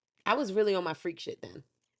 I was really on my freak shit then.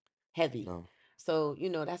 Heavy. No. So,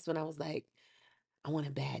 that's when I was like, I want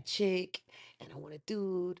a bad chick and I want a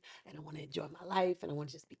dude and I want to enjoy my life and I want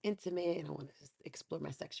to just be intimate and I want to just explore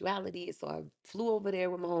my sexuality. So I flew over there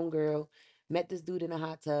with my homegirl, met this dude in a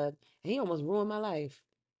hot tub, and he almost ruined my life.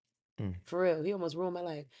 Mm. For real. He almost ruined my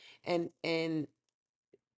life. And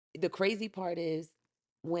the crazy part is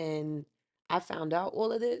when I found out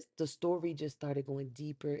all of this, the story just started going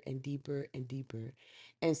deeper and deeper and deeper.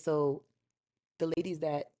 And so the ladies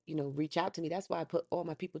that reach out to me, that's why I put all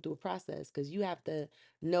my people through a process, because you have to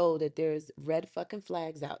know that there's red fucking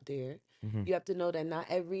flags out there. Mm-hmm. You have to know that not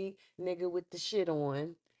every nigga with the shit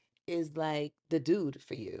on is like the dude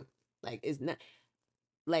for you. Like it's not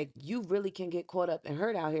like you really can get caught up and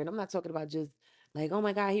hurt out here. And I'm not talking about just like, oh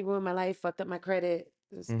my God, he ruined my life, fucked up my credit,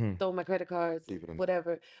 Mm-hmm. stole my credit cards, Deeper than that.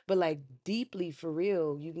 whatever. But like deeply for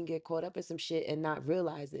real, you can get caught up in some shit and not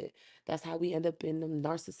realize it. That's how we end up in them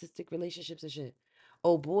narcissistic relationships and shit.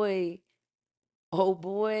 Oh boy, oh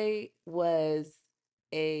boy was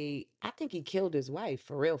I think he killed his wife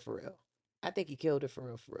for real, for real. I think he killed her for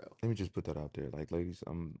real, for real. Let me just put that out there. Like, ladies,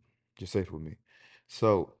 just safe with me.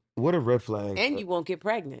 So, what are red flags? And you won't get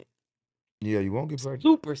pregnant. Yeah, you won't get pregnant.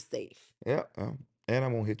 Super safe. Yeah, and I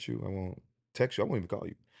won't hit you. I won't text you. I won't even call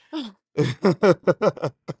Oh,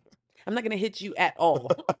 you. I'm not gonna hit you at all.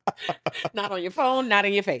 Not on your phone, not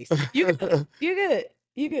in your face. You good. You good.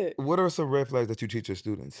 You good. What are some red flags that you teach your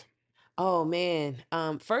students? Oh man.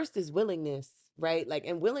 First is willingness, right? Like,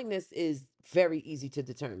 and willingness is very easy to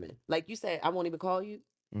determine. Like you said, I won't even call you.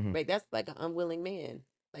 Hmm. Right? That's like an unwilling man.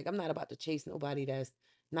 Like, I'm not about to chase nobody that's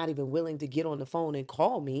not even willing to get on the phone and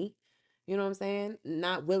call me. You know what I'm saying?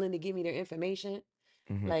 Not willing to give me their information.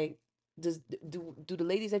 Hmm. Like, do the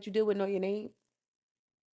ladies that you deal with know your name?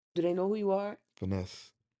 Do they know who you are?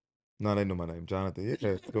 Finesse. No, they know my name, Jonathan.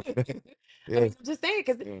 Yes, go ahead. I mean, Yes. I'm just saying,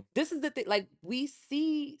 because Yeah. this is the thing. Like, we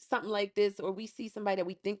see something like this, or we see somebody that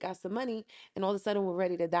we think got some money, and all of a sudden we're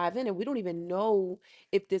ready to dive in, and we don't even know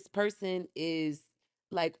if this person is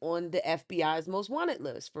like on the FBI's most wanted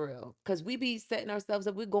list for real. Because we be setting ourselves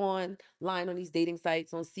up. We go online on these dating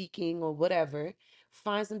sites, on Seeking or whatever,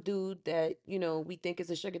 find some dude that we think is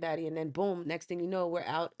a sugar daddy, and then boom, next thing you know, we're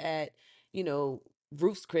out at you know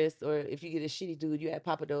Ruth's Chris, or if you get a shitty dude, you at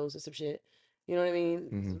Papa Do's or some shit. You know what I mean?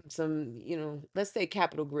 Hmm. Some, let's say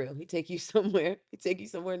Capitol Grill. He take you somewhere. He take you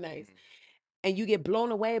somewhere nice. And you get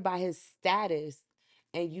blown away by his status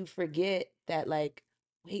and you forget that, like,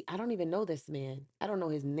 wait, I don't even know this man. I don't know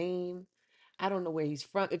his name. I don't know where he's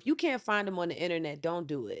from. If you can't find him on the internet, don't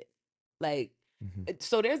do it. Like, Hmm.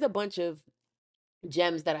 so there's a bunch of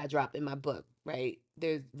gems that I drop in my book, right?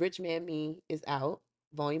 There's Rich Man Me is out,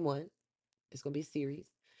 volume 1. It's gonna be a series.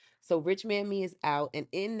 So Rich Man Me is out, and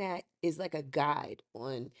in that is like a guide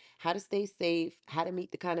on how to stay safe, how to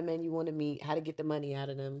meet the kind of men you want to meet, how to get the money out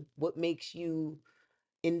of them, what makes you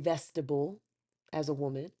investable as a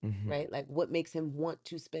woman, Hmm. right? Like, what makes him want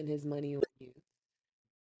to spend his money on you.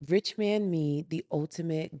 Rich Man Me, The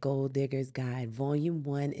Ultimate Gold Digger's Guide, Volume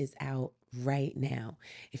 1 is out right now.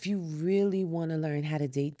 If you really want to learn how to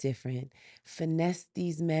date different, finesse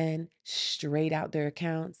these men straight out their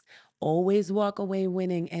accounts, always walk away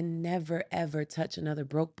winning, and never ever touch another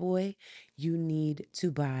broke boy, you need to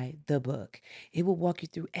buy the book. It will walk you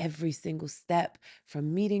through every single step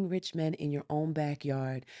from meeting rich men in your own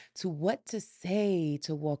backyard to what to say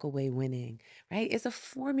to walk away winning, right? It's a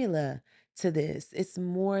formula to this. It's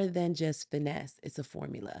more than just finesse, it's a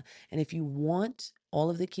formula. And if you want all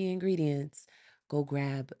of the key ingredients, go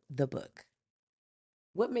grab the book.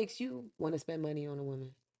 What makes you want to spend money on a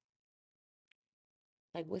woman?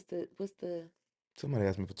 Like, what's the Somebody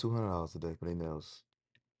asked me for $200 today for their nails.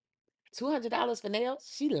 $200 for nails?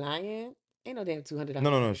 She lying. Ain't no damn No, $200 no, for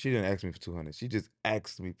no. nails. She didn't ask me for 200. She just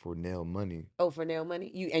asked me for nail money. Oh, for nail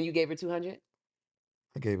money? You gave her 200?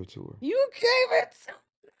 I gave it to her. You gave it.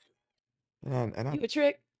 And I You a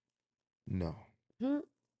trick? no. Hmm?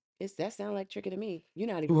 It's that sound like tricking to me. You're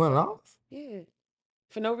not even fucking. $200? Yeah.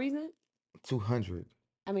 For no reason? 200.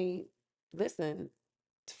 I mean, listen,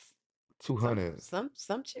 some 200. some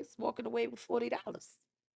some chicks walking away with $40. Let's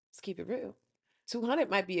keep it real. 200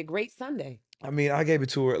 might be a great Sunday. I mean, I gave it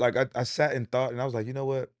to her. Like I sat and thought, and I was like, you know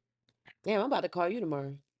what? Damn, I'm about to call you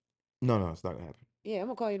tomorrow. No, no, it's not gonna happen. Yeah, I'm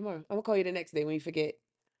gonna call you tomorrow. I'm gonna call you the next day when you forget.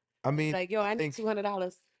 I I'm mean, like, yo, I I need think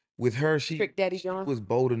 $200. with her, she Trick Daddy she John. was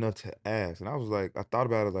bold enough to ask, and I was like, I thought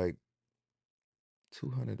about it like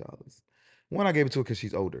 $200. One, I gave it to her because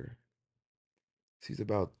she's older. She's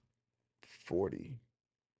about 40.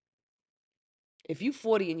 If you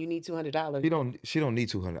 40 and you need $200, She don't need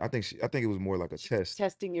 200. I think it was more like a she's test.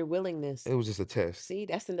 testing your willingness. It was just a test. See,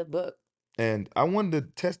 that's in the book. And I wanted to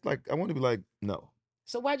test, like I wanted to be like, no.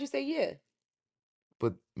 So why'd you say yeah?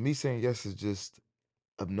 But me saying yes is just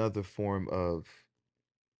another form of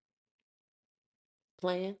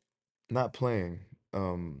Playing? not playing.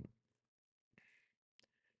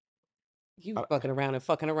 You I, fucking around and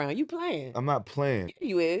fucking around. You playing. I'm not playing. Yeah,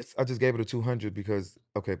 you is. I just gave it a 200 because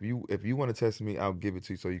okay, if you want to test me, I'll give it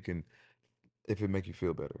to you so you can if it make you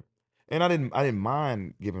feel better. And I didn't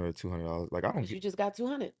mind giving her $200. Like I don't Because you get just got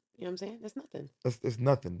 200. You know what I'm saying? That's nothing. it's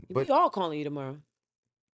nothing. We all calling you tomorrow.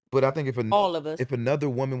 But I think All of us. if another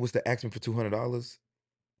woman was to ask me for $200,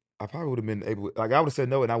 I probably would have been able like I would have said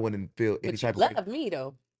no and I wouldn't feel any But you type of way. love me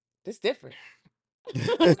though. That's different.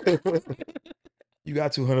 You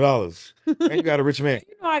got $200 and you got a rich man.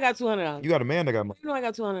 You know I got $200. You got a man that got money. You know I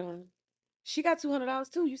got $200. She got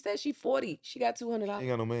 $200 too. You said she 40. She got She ain't $200.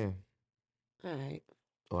 got no man. All right.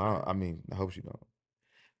 Well, Fine. I mean, I hope she don't.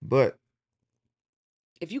 But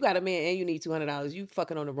If you got a man and you need $200, you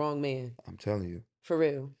fucking on the wrong man. I'm telling you. For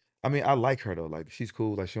real. I mean, I like her though. Like she's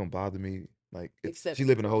cool. Like she don't bother me. Like Except she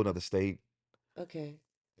live in a whole other state. okay.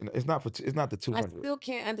 And it's not the I 200. still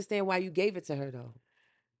can't understand why you gave it to her though.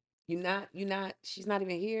 She's not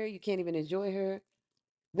even here. You can't even enjoy her.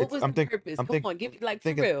 What was the purpose? Come on, give me like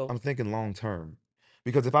for real. I'm thinking long term.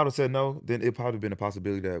 Because if I would have said no, then it probably been a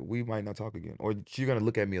possibility that we might not talk again. Or she's gonna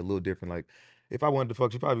look at me a little different. Like if I wanted to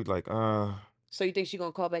fuck, she'd probably be like, So you think she's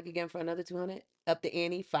gonna call back again for another 200? Up the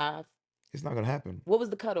ante, 5. it's not gonna happen. What was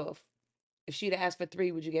the cutoff? If she'd asked for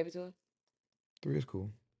 3, would you give it to her? 3 is cool.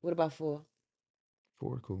 What about 4?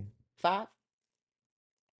 4 is cool. 5?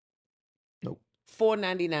 Nope.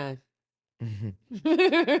 $4.99.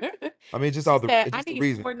 I mean, She said, it's "I just the need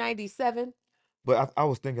reason. $4.97." But I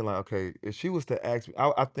was thinking like, okay, if she was to ask me,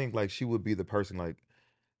 I think like she would be the person like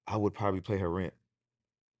I would probably pay her rent.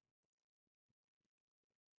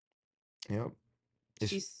 Yep.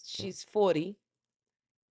 It's, She's 40.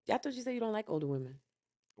 I thought you said you don't like older women.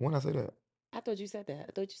 when I say that, I thought you said that.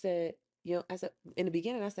 I thought you said, I said in the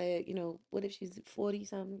beginning, I said, what if she's 40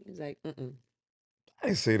 something? He was like, mm-mm. I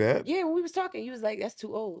didn't say that. Yeah, when we was talking, he was like, that's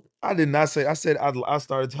too old. I did not say. I said I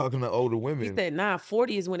started talking to older He women. said, nah,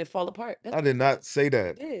 40 is when it fall apart. That's I did not say you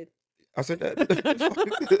that. did. I said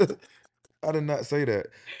that. I did not say that.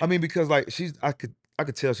 I mean, because like I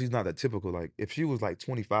could tell she's not that typical. Like if she was like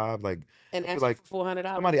 25, like And I feel asked you like for $400,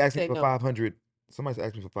 somebody you asked me said for no. 500. Somebody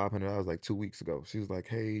asked me for $500 like 2 weeks ago. She was like,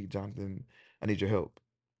 "Hey, Jonathan, I need your help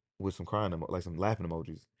with some crying like some laughing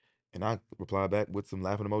emojis," and I replied back with some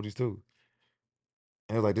laughing emojis too.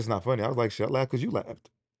 And I was like, "This is not funny." I was like, "Shit, I laughed because you laughed."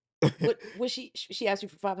 What was she asked you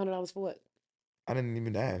for $500 for what? I didn't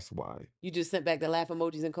even ask why. You just sent back the laugh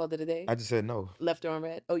emojis and called it a day? I just said no. Left her on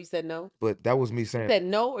red? Oh, you said no? But that was me You saying. said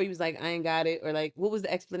no, or you was like, I ain't got it, or like, what was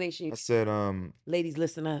the explanation you I gave? said Ladies,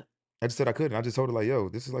 listen up. I just said I couldn't. I just told her like, "Yo,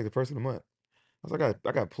 this is like the first of the month." I was like,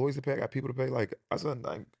 I got employees to pay, I got people to pay. Like I said,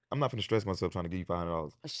 like, I'm not gonna stress myself trying to give you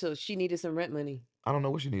 $500. So she needed some rent money. I don't know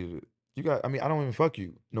what she needed. You got. I mean, I don't even fuck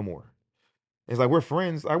you no more. It's like we're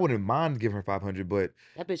friends. I wouldn't mind giving her 500, but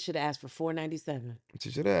That bitch should have asked for $4.97. she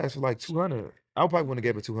should have asked for like 200. I probably wouldn't have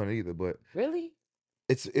gave her 200 either. But Really?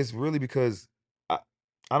 it's really because I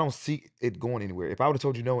I don't see it going anywhere. If I would have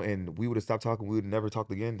told you no and we would have stopped talking, we would have never talked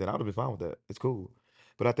again, then I would have been fine with that. It's cool.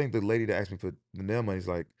 But I think the lady that asked me for the nail money is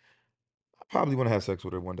like, I probably want to have sex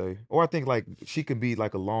with her one day, or I think like she can be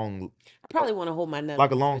like I probably want to hold my nut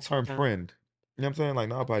like a on her long at some term time. friend. You know what I'm saying? Like,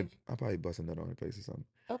 no, Okay. I'll probably bust a nut on her face or something.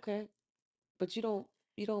 Okay. But you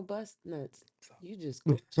don't bust nuts. You just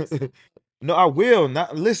go just No, I will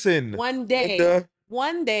not listen. one day. Linda,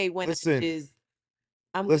 One day when it listen, is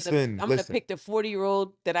I'm gonna listen, I'm gonna listen, pick the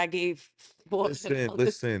 40-year-old that I gave listen, $400.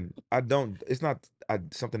 listen. I don't. It's not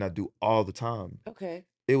something I do all the time. Okay.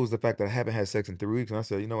 It was the fact that I haven't had sex in 3 weeks, and I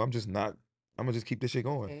said, you know, I'm just not. I'm gonna just keep this shit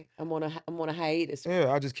going. Okay. I'm on a hiatus.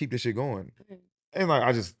 Yeah, I just keep this shit going. Okay. And like,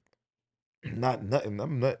 I just not nothing.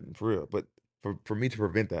 I'm nothing for real. But for me to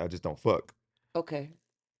prevent that, I just don't fuck. Okay.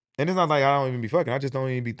 And it's not like I don't even be fucking. I just don't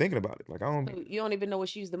even be thinking about it. Like I don't. So you don't even know what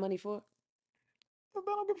she used the money for? I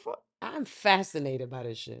don't give a fuck. I'm fascinated by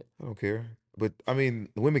this shit. I don't care. But I mean,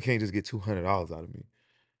 the women can't just get $200 out of me.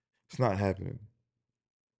 It's not happening.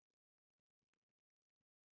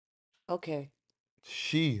 Okay.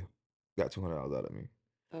 She got $200 out of me.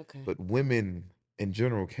 Okay. But women in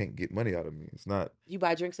general can't get money out of me. It's not. You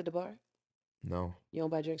buy drinks at the bar? No. You don't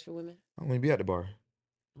buy drinks for women? I don't even be at the bar.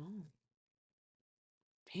 Oh,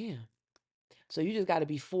 damn. So you just got to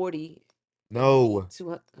be 40 and need No.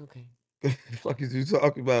 200. Okay. The fuck is you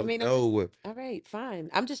talking I about? mean, No. all right,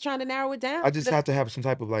 fine. I'm just trying to narrow it down. I just have to have some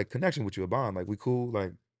type of like connection with you, a bond. Like we cool.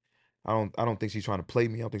 Like I don't think she's trying to play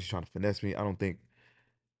me. I don't think she's trying to finesse me. I don't think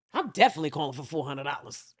I'm definitely calling for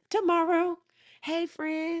 $400 tomorrow. Hey,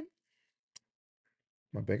 friend.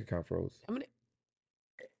 my bank account froze. I'm gonna.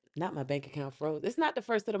 Not my bank account froze. It's not the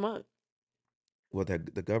first of the month. Well,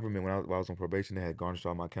 that the government when I was on probation, they had garnished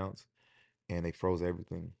all my accounts and they froze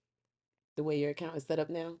everything. The way your account is set up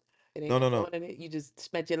now, it ain't No, got no, no no. one in it. You just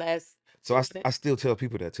spent your last So $2 I still tell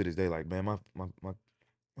people that to this day, like, man, my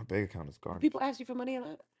bank account is Do garnished. people ask you for money a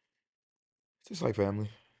lot? It's just like family.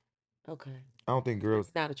 Okay. I don't think That's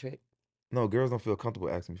girls, not a trick. no, girls don't feel comfortable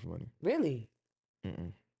asking me for money. Really?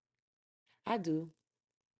 Mm-mm. I do.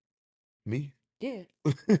 Me? Yeah.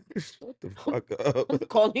 Shut the fuck I'm up.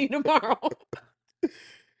 calling you tomorrow.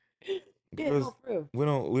 Yeah, no, Girls, for real.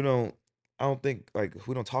 we don't, I don't think, like,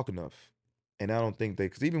 we don't talk enough. And I don't think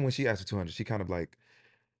because even when she asked for 200, she kind of like,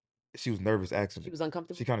 she was nervous asking She it. was She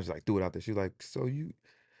uncomfortable. kind of just like threw it out there. She was like, so do you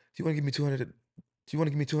want to give me 200? Do you want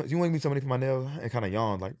to give me 200? Do you want to give me some money for my nails? And kind of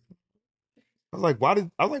yawned. Like, why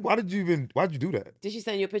did you do that? Did she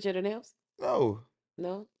send you a picture of the nails? No.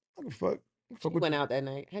 No. I don't give a fuck. She went out that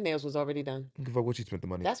night. Her nails was already done. I don't give a fuck what she spent the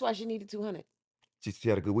money. That's why she needed 200. She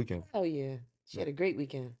had a good weekend. Oh yeah. She Yeah. had a great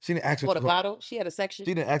weekend. She didn't ask for Bought a 200. bottle. She had a section.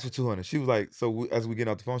 She didn't ask for 200. She was like, so as we get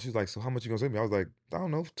off the phone, she was like, so how much you gonna send me? I was like, I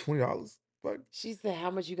don't know, $20. Like, She said, "How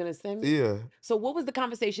much you gonna send me?" yeah. So what was the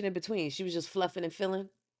conversation in between? She was just fluffing and filling.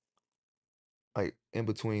 Like in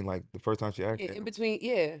between, like the first time she asked. Yeah, in between.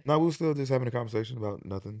 Yeah. No, we were still just having a conversation about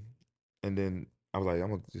nothing. And then I was like, I'm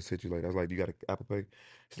gonna just hit you later. I was like, you got an Apple Pay?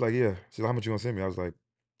 She's like, yeah. She's like, how much you gonna send me? I was like,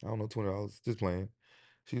 I don't know, $20. Just playing.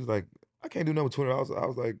 She was like, I can't do nothing with $20. I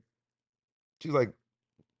was like, she's like,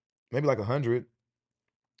 maybe like 100.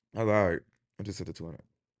 I was like, all right, I just sent the 200.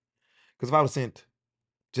 Because if I would sent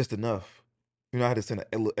just enough, I had to send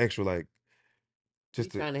a little extra, like You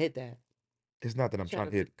just to. trying to hit that? It's not that You I'm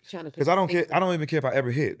trying to hit, trying to because put I the don't care. stakes I up? don't even care if I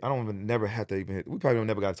ever hit. I don't even never have to even hit. We probably don't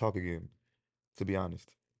never got to talk again, to be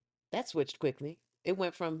honest. That switched quickly. It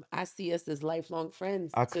went from I see us as lifelong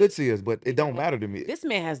friends I to could see us, but we it don't never. matter to me. This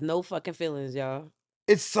man has no fucking feelings, y'all.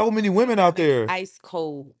 It's so many This women out man is there. ice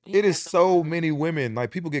cold. He It ain't is got no so feelings. many women.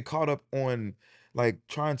 Like people get caught up on like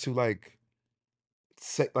trying to like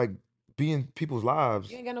like be in people's You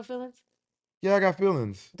lives. ain't got no feelings? Yeah, I got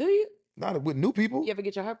feelings. Do you? Not with new You people. ever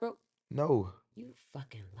get your heart broke? No, You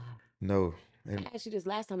fucking lie. no. And I asked you this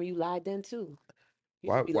last time and you lied then too. You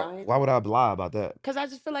why just be why lying. why would I lie about that? Cause I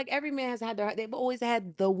just feel like every man has had their. They've always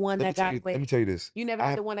had the one Let me that tell got you. Let me away. tell you this. You never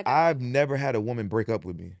had I've the one that got I've away. never had a woman break up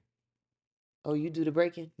with me. Oh, you do the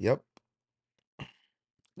breaking. Yep,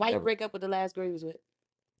 Why you never. break up with the last girl you was with?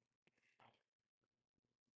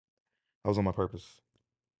 I was on my purpose.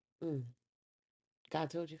 Mm, God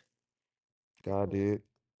told you. God Mm. did.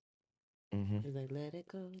 Hmm. He's like, let it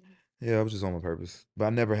go. Yeah, I was just on my purpose. But I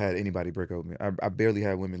never had anybody break up with me. I barely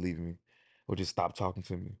had women leaving me or just stop talking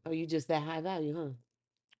to me. Oh, you just that high value, huh?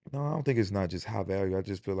 No, I don't think it's not just high value. I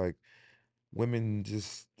just feel like women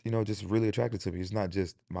just, just really attracted to me. It's not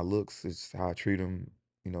just my looks, it's how I treat them.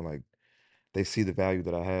 Like they see the value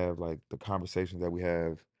that I have, like the conversations that we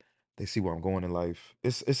have. They see where I'm going in life.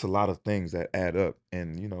 It's a lot of things that add up,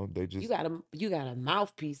 and they just. You got a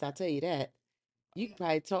mouthpiece. I tell you that. You can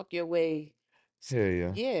probably talk your way. Yeah,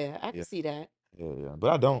 yeah, Yeah, I can yeah, see that. yeah, yeah.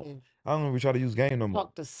 But I don't. Yeah, I don't even try to use game no more.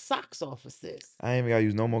 talk the socks off of sis. I ain't even gotta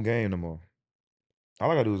use no more game no more. All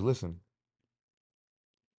I gotta do is listen.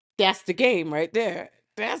 That's the game right there.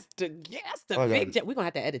 That's the All I big. got. We're gonna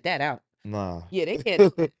have to edit that out. Nah. Yeah, they can't know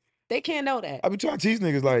that. They can't know that. I be trying to teach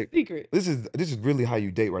niggas It's a like secret. this is really how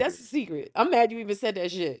you date right That's here. a secret. I'm mad you even said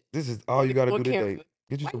that shit This is all you gotta on do to camera. date.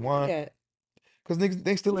 Get you Why some you do wine. that? Cause niggas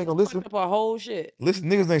they still You ain't just gonna fucked listen. up our whole shit. Listen,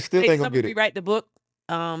 niggas they still ain't Ladies, gonna I'm gonna get it. rewrite the book.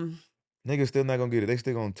 Um, Niggas still not gonna get it. They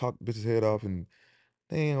still gonna talk bitches head off and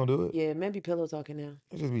they ain't gonna do it. yeah, men be pillow talking now.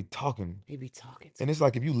 They just be talking. They be talking too And it's much.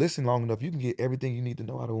 like if you listen long enough, you can get everything you need to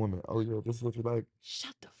know out of a woman. Oh yeah, this is what you like.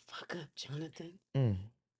 Shut the fuck up, Jonathan. Mm.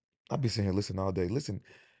 I be sitting here listening all day. Listen,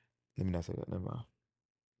 let me not say that. Never mind.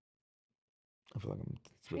 I feel like I'm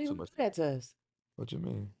How spit you too gonna much. do that to us? What you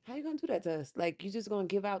mean? How you gonna do that to us? Like you just gonna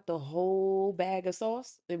give out the whole bag of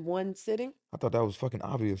sauce in one sitting? I thought that was fucking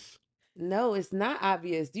obvious. No, it's not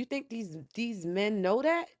obvious. Do you think these men know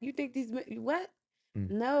that? You think these men what?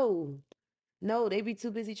 Mm. No. No, they be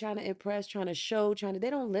too busy trying to impress, trying to show, trying to they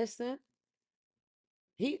don't listen.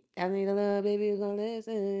 I need a little baby who's gonna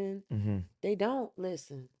listen. Mm-hmm. They don't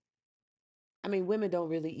listen. I mean, women don't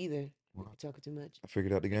really either. We Well, be talking too much. I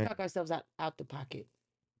figured out the We game. talk ourselves out the pocket.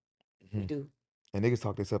 We Hmm. do. And niggas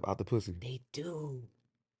talk themselves out the pussy. They do.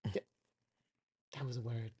 Th- That was a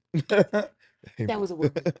word. That Amen. was a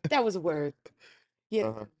word. That was a word. Yeah.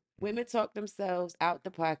 Uh-huh. Women talk themselves out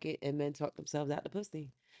the pocket and men talk themselves out the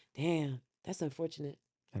pussy. Damn, that's unfortunate.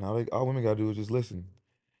 And all women gotta do is just listen.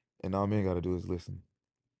 And all men gotta do is listen.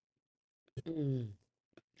 Mm.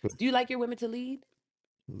 'Cause Do you like your women to lead?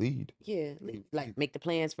 lead. Yeah, like Lead. make the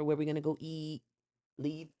plans for where we're gonna go eat,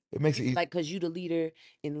 lead. It makes You it feel easy. like because you the leader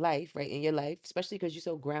in life, right? In your life, especially because you're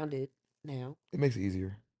so grounded now. It makes it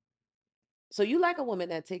easier. So you like a woman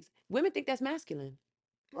that takes women think that's masculine.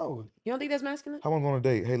 No. You don't think that's masculine? How I'm going on a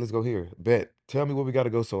date? Hey, let's go here. Bet. Tell me where we gotta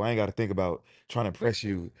go so I ain't gotta think about trying to Bring impress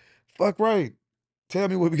you. Fuck right. Tell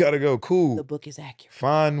me where we gotta go. the Cool. book is accurate.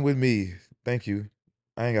 Fine with me. Thank you.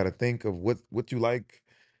 I ain't gotta think of what you like.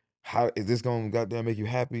 How is this gonna goddamn make you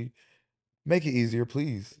happy? Make it easier,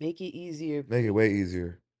 please. Make it easier, Make it way please.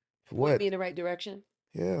 easier. For Point me what? in the right direction.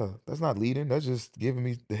 Yeah, that's not leading. That's just giving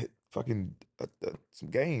me the fucking some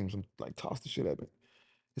games. Like toss the shit at me.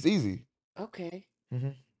 It's easy. Okay. Hmm.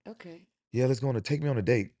 Okay. Yeah, let's go on take me on a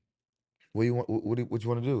date. What you want? What you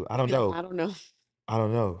want to do? I You don't be like, know. I don't know. I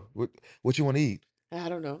don't know. What you want to eat? I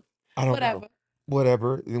don't know. I don't know. Whatever.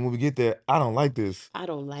 Whatever. And then when we get there, I don't like this. I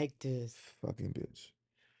don't like this. Fucking bitch.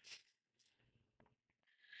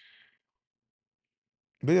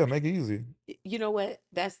 But yeah, make it easy. You know what?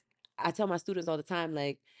 I tell my students all the time,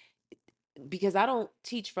 like, because I don't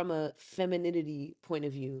teach from a femininity point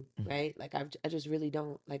of view, right? Like I just really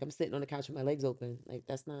don't. Like I'm sitting on the couch with my legs open. Like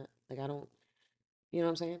that's not like I don't. You know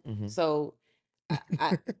what I'm saying? Mm-hmm. So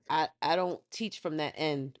I I I don't teach from that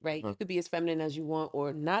end, right? Huh. You could be as feminine as you want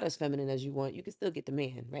or not as feminine as you want. You can still get the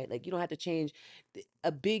man, right? Like you don't have to change.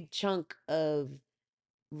 A big chunk of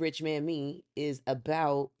Rich Man Me is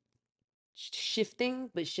about shifting,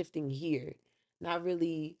 but shifting here, not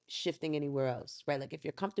really shifting anywhere else, right? Like if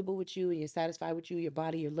you're comfortable with you and you're satisfied with you, your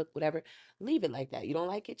body, your look, whatever, leave it like that. You don't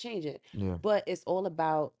like it, change it. Yeah. But it's all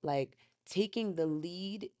about like taking the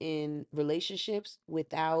lead in relationships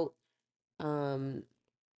um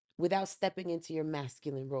without stepping into your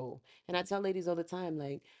masculine role. And I tell ladies all the time,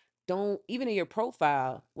 like, don't, even in your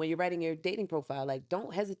profile, when you're writing your dating profile, like,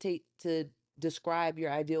 don't hesitate to describe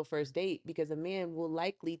your ideal first date because a man will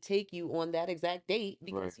likely take you on that exact date Right.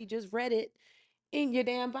 because he just read it in your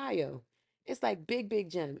damn bio. It's like big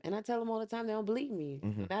gem. And I tell them all the time, they don't believe me.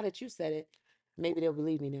 Mm-hmm. So now that you said it, maybe they'll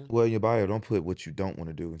believe me now. Well, in your bio, don't put what you don't want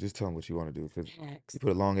to do. Just tell them what you want to do. Because you Facts.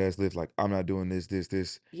 put a long ass list like, I'm not doing this,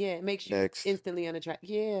 Yeah, it makes you next. instantly unattractive.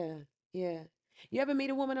 Yeah, yeah. You ever meet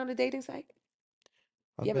a woman on a dating site?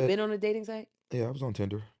 I You ever met, been on a dating site? yeah, I was on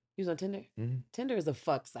Tinder. You was on Tinder? Mm-hmm. Tinder is a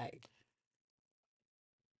fuck site.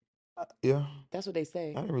 Yeah, That's what they I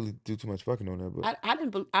say. didn't really do too much fucking on there, but I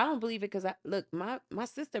didn't I don't believe it because I look, my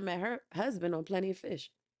sister met her husband on Plenty of Fish.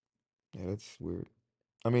 yeah, that's weird.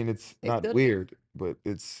 I mean, it's They not still together. weird, but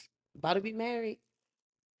it's About to be married.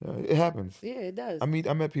 it happens. Yeah, it does. I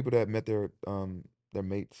met people that met their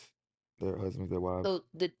mates, their husbands, their wives. So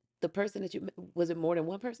the person that you met, was it more than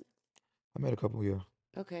one person? I met a couple, yeah,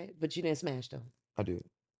 Okay, but you didn't smash though. I did.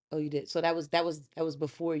 Oh, you did. So that was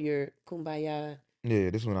before your kumbaya, Yeah,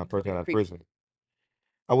 this is when I before first got your out of pre. prison.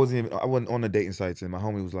 I wasn't on the dating sites, and my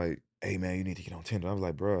homie was like, "Hey man, you need to get on Tinder." I was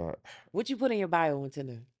like, "Bro, What you put in your bio on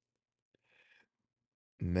Tinder?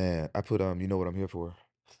 man, I put you know what I'm here for."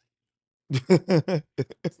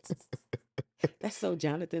 That's so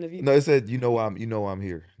Jonathan of you. No, it said, you know why I'm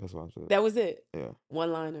here." That's what I said. That was it. Yeah,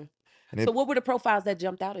 One liner. and So it what were the profiles that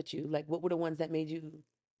jumped out at you? Like what were the ones that made you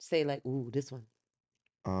say like, "Ooh, this one."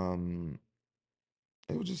 um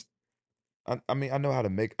it was just I mean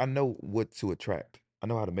I know what to attract. I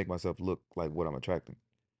know how to make myself look like what I'm attracting,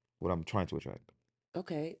 what I'm trying to attract.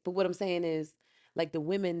 Okay. But what I'm saying is like the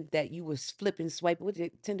women that you was flipping, swipe, what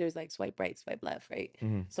Tinder is like swipe right, swipe left, right?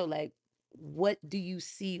 Hmm. So like what do you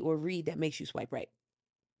see or read that makes you swipe right?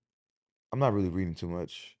 I'm not really reading too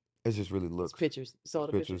much. It's just really It's looks. pictures. It's all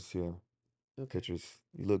It's the pictures. pictures, yeah. Okay. Pictures.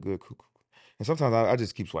 You look good. Cool, cool, cool. And sometimes I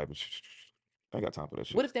just keep swiping. I ain't got time for that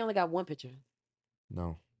What shit. if they only got one picture?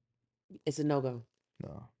 No, It's a no-go.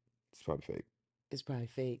 no. It's probably fake. It's probably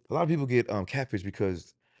fake. A lot of people get catfish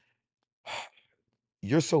because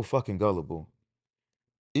you're so fucking gullible.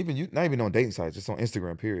 Even you, not even on dating sites, just on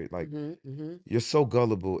Instagram, period. Like Mm-hmm. Mm-hmm. you're so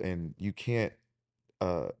gullible and you can't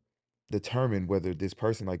uh determine whether this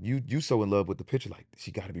person, like you so in love with the picture, like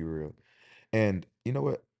she gotta be real. And you know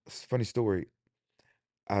what? It's a funny story.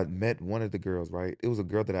 I met one of the girls, right? It was a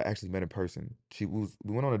girl that I actually met in person. We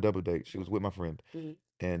went on a double date. She was with my friend Mm-hmm.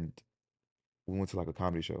 and we went to like a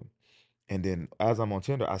comedy show. And then as I'm on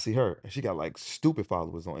Tinder, I see her and she got like stupid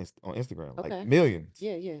followers on Instagram, like Okay. millions.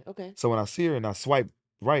 Yeah, yeah. Okay. So when I see her and I swipe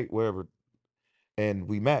right wherever and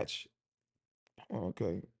we match, oh,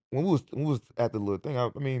 okay. When we was at the little thing, I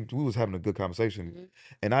mean, we was having a good conversation, Mm-hmm.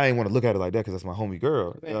 and I ain't want to look at it like that because that's my homie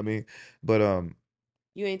girl. You know what I Right. mean? But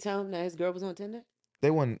You ain't tell him that his girl was on Tinder? they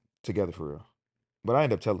weren't together for real. But I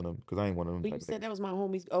ended up telling him because I ain't one of them But you type of said niggas. that was my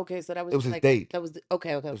homie's. Okay, so that It was was just his like date. that was the,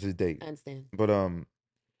 okay, okay, It was okay. his date. I understand. But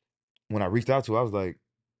when I reached out to her, I was like,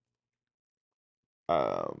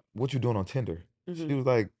 "What you doing on Tinder?" Mm-hmm. She was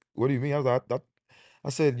like, "What do you mean?" I was like, I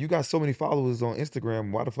said, "You got so many followers on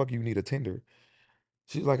Instagram. Why the fuck you need a Tinder?"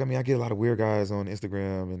 She was like, "I mean, I get a lot of weird guys on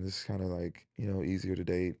Instagram, and it's kind of like easier to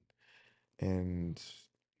date." And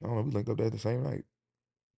I don't know, we linked up there the same night.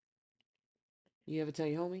 You ever tell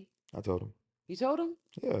your homie? I told him, You told him?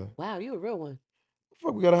 "Yeah, Wow, you a real one.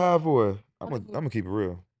 fuck, we gotta hide for it. Okay. I'm gonna keep it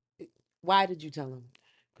real, Why did you tell him?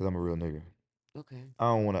 cause I'm a real nigga. Okay. I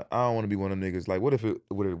don't wanna be one of them niggas. Like, what if it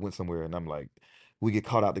would have went somewhere and I'm like, we get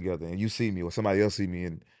caught out together and you see me or somebody else see me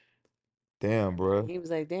and damn, bro, He was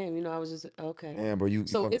like, "Damn, I was just okay." damn, bro, you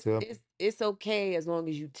So gonna tell me? it's okay as long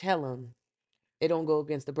as you tell him. It don't go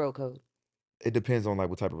against the bro code. It depends on like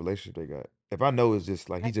what type of relationship they got. If I know it's just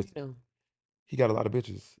like How do you know? he got a lot of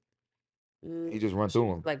bitches, he just So run she through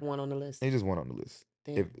was them. like one on the list. He just went on the list.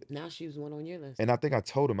 If Damn. Now she was one on your list. and I think I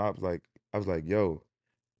told him I was like, yo,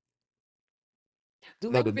 Do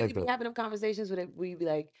no, men the really next be day. having them conversations where we be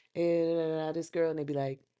like, this girl, and they be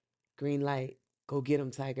like, green light. Go get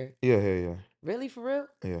him, Tiger. Yeah, yeah, yeah, Really, for real?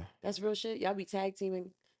 yeah, That's real shit. Y'all be tag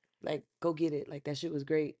teaming, like go get it. Like that shit was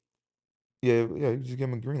great. yeah, yeah. You just give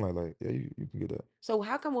him a green light, like, yeah, you can get that. So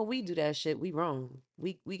how come when we do that shit, we wrong?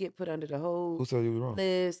 We get put under the Who whole said you was wrong?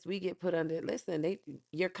 list. We get put under. Listen, they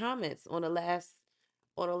your comments on the last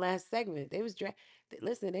segment. They was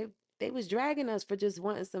listen, they was dragging us for just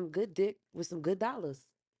wanting some good dick with some good dollars.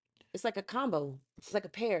 It's like a combo. It's like a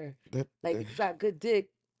pair. That, Like that if you got good dick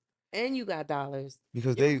and you got dollars,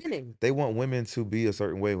 because you're winning. they want women to be a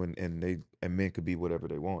certain way when and men could be whatever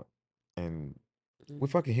they want, and we're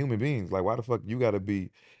Mm. fucking human beings. Like, why the fuck you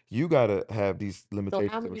gotta have these So how limitations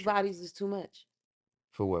and many restrictions bodies is too much?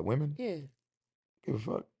 for what women? Yeah, Give a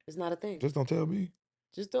fuck. it's not a thing. Just don't tell me.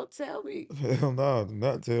 Just don't tell me. Hell no, do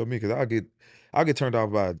not tell me because I'll get turned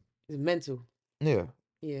off by It's mental. yeah.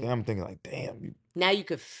 Yeah. Then I'm thinking like, damn, you Now you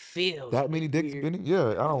could feel that shit many dicks weird. been in? Yeah,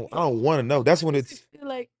 I don't want to know. Makes it feel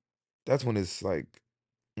like That's when it's like,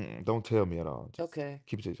 don't tell me at all. Just okay.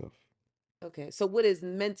 keep it to yourself. Okay. So what is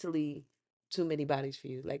mentally too many bodies for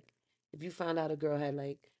you? Like if you found out a girl had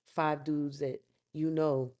like 5 dudes that you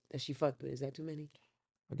know that she fucked with, is that too many?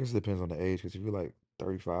 I guess it depends on the age. Because if you're like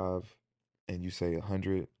 35 and you say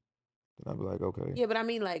 100, then I'd be like, okay, Yeah, but I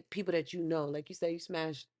mean like people that you know. Like you say you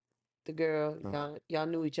smashed the girl, uh, y'all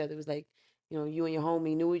knew each other. It was like, you and your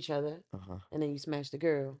homie knew each other uh-huh. and then you smashed the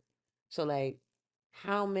girl. So like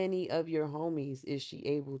how many of your homies is she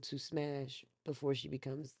able to smash before she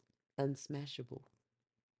becomes unsmashable?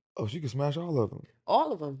 Oh, she can smash all of them.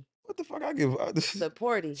 All of them. What the fuck? I give.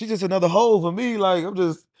 Supporty. She's just another hole for me. Like I'm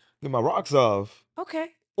just get my rocks off. Okay.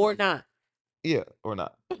 Or not. Yeah, or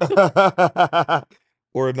not.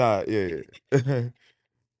 Or not. Yeah, yeah.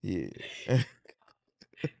 Yeah.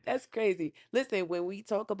 That's crazy. Listen, when we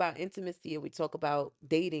talk about intimacy and we talk about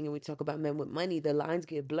dating and we talk about men with money, the lines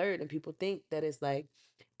get blurred and people think that it's like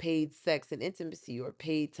paid sex and intimacy or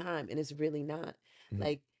paid time. And it's really not. Mhm.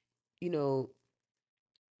 Like, you know,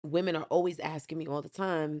 women are always asking me all the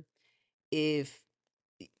time if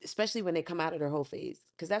especially when they come out of their whole phase,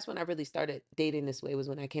 because that's when I really started dating this way, was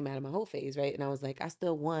when I came out of my whole phase, right? And I was like, I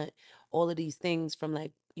still want all of these things from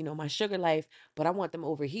like, my sugar life, but I want them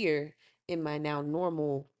over here in my now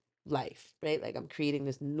normal life, right? Like I'm creating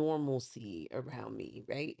this normalcy around me,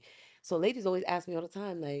 right? So ladies always ask me all the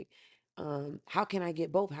time, like, how can I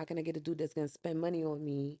get both? How can I get a dude that's gonna spend money on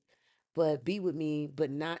me but be with me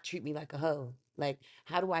but not treat me like a hoe? Like,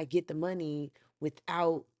 how do I get the money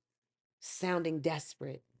without sounding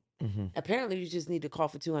desperate? Hmm. Apparently, you just need to call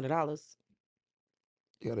for $200.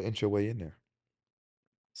 You gotta inch your way in there.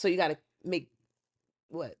 So you got to make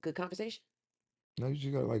what? Good conversation? No, you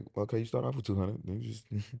just gotta like, okay, you start off with 200, then you just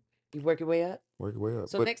You work your way up. work your way up.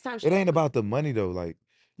 So But next time it she ain't offers, about the money though. Like,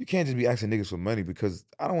 you can't just be asking niggas for money because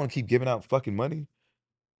I don't want to keep giving out fucking money.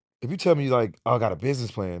 If you tell me like, oh, I got a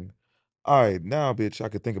business plan, all right, now, bitch, I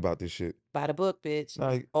could think about this shit. buy the book, bitch. Now,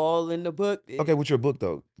 It's all in the book, okay, bitch. with your book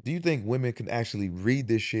though, do you think women can actually read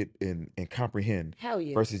this shit and comprehend Hell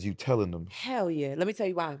yeah. versus you telling them? Hell yeah. Let me tell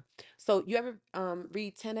you why. So you ever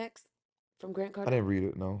read 10X from Grant I Cardone? didn't read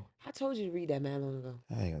it. No, I told you to read that man long ago.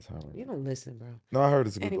 I ain't got time right You now. don't listen, bro. No, I heard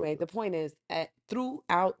it's a good book Anyway, though. the point is,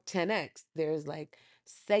 throughout 10X, there's like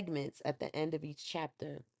segments at the end of each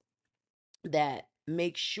chapter that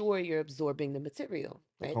make sure you're absorbing the material,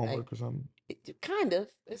 Like right? Like homework or something, kind of.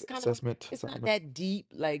 It's kind of. assessment, It's not assignment. that deep,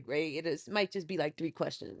 like right. It is might just be like 3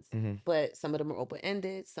 questions, Hmm. but some of them are open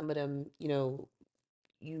ended. Some of them,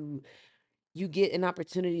 you you get an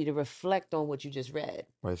opportunity to reflect on what you just read.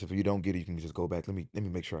 Right. So if you don't get it, you can just go back. Let me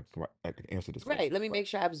make sure I can answer this Right. question. Let me Right. make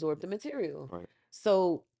sure I absorb the material. Right.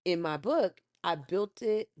 So in my book, I built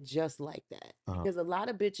it just like that Uh-huh. because a lot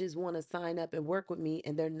of bitches want to sign up and work with me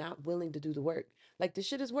and they're not willing to do the work. Like this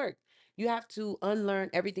shit is work. You have to unlearn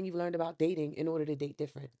everything you've learned about dating in order to date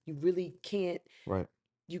different. You really can't Right.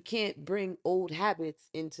 bring old habits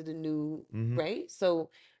into the new, Hmm. right? So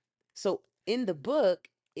in the book,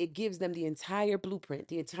 it gives them the entire blueprint,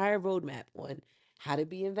 the entire roadmap on how to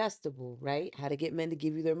be investable, right? How to get men to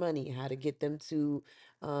give you their money, how to get them to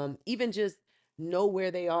even just know where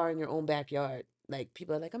they are in your own backyard. Like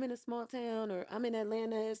people are like, I'm in a small town or I'm in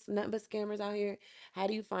Atlanta, it's nothing but scammers out here. How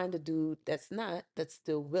do you find a dude that's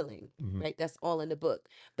still willing, Hmm. right? That's all in the book.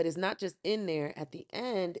 But it's not just in there. At the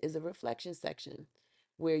end is a reflection section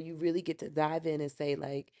where you really get to dive in and say,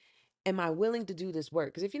 like, am I willing to do this work?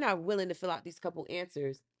 Because if you're not willing to fill out these couple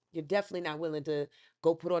answers, you're definitely not willing to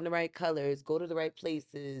go put on the right colors, go to the right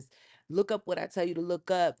places, look up what I tell you to look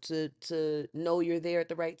up to know you're there at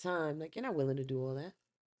the right time. Like you're not willing to do all that.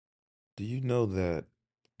 Do you know that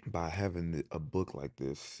by having a book like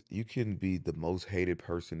this, you can be the most hated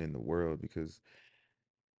person in the world because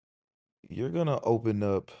you're gonna open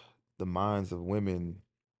up the minds of women,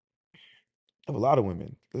 of a lot of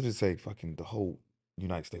women. Let's just say fucking the whole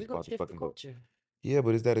United States We're gonna about to shift the fucking go. culture. Yeah,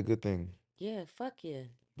 but is that a good thing? Yeah, fuck yeah.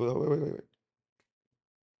 But wait.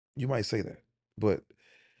 You might say that, but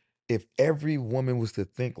if every woman was to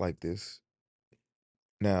think like this,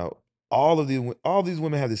 now all these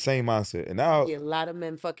women have the same mindset, and now Yeah, a lot of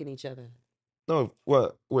men fucking each other no,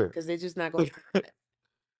 what where? because they're just not gonna.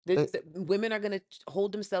 Women are going to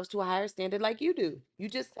hold themselves to a higher standard like you do. You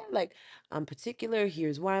just said, like, I'm particular.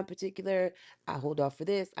 Here's why I'm particular. I hold off for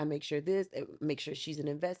this. I make sure this, make sure she's an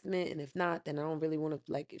investment. And if not, then I don't really want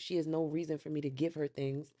to, like, if she has no reason for me to give her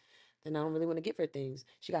things, then I don't really want to give her things.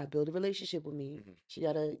 She got to build a relationship with me. She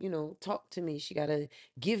got to, talk to me. She got to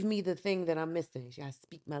give me the thing that I'm missing. She got to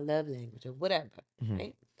speak my love language or whatever. Mhm.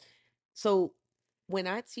 Right. So when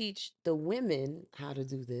I teach the women how to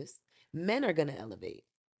do this, men are going to elevate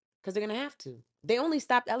because they're gonna have to. They only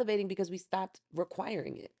stopped elevating because we stopped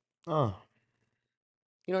requiring it. Uh,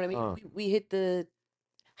 You know what I mean? uh, We hit the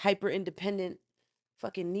hyper independent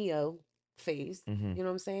fucking Neo phase. mm-hmm. You know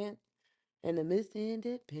what I'm saying? And the Miss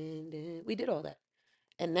Independent. We did all that.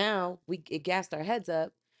 And now it gassed our heads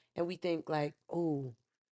up and we think like, oh,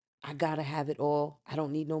 I gotta have it all. I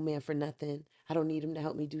don't need no man for nothing. I don't need him to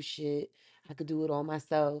help me do shit. I could do it all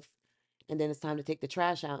myself. And then it's time to take the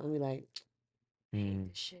trash out and we like, I hate Mm,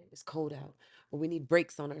 this shit. It's cold out. Or we need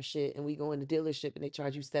brakes on our shit and we go in the dealership and they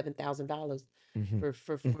charge you $7,000 mm-hmm.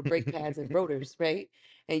 for brake pads and rotors, right?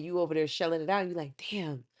 And you over there shelling it out, you're like,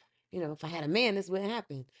 damn, if I had a man, this wouldn't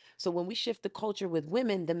happen. So when we shift the culture with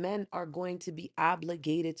women, the men are going to be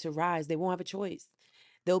obligated to rise. They won't have a choice.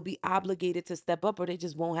 They'll be obligated to step up or they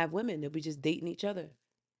just won't have women. They'll be just dating each other,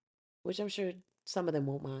 which I'm sure some of them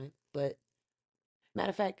won't mind. But matter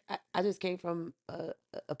of fact, I just came from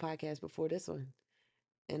a podcast before this one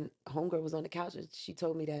and homegirl was on the couch and she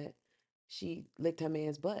told me that she licked her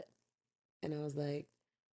man's butt. And I was like,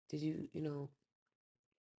 did you,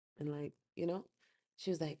 and like, she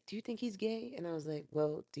was like, do you think he's gay? And I was like,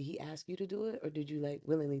 well, did he ask you to do it or did you like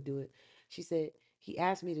willingly do it? She said, he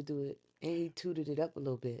asked me to do it and he tooted it up a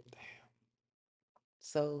little bit.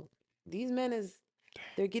 So these men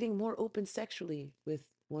they're getting more open sexually with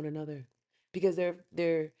one another because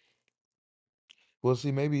Well,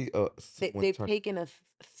 see, maybe someone they've turned, taken a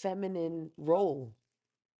feminine role.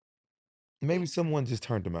 maybe someone just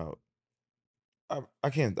turned them out. I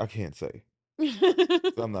can't say.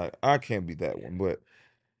 I can't be that one, but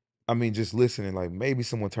I mean, just listening, like maybe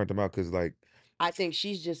someone turned them out because, like, I think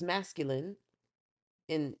she's just masculine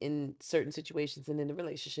in certain situations and in the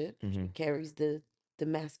relationship. mm-hmm, She carries the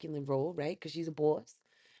masculine role, right? Because she's a boss.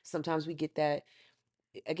 Sometimes we get that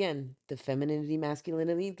again, the femininity,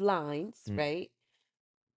 masculinity lines, mm, right?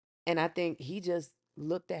 And I think he just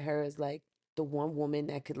looked at her as like the one woman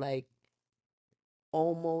that could like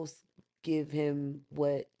almost give him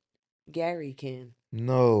what Gary can.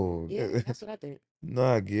 no, Yeah, that's what I think.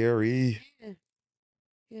 not Gary, Yeah,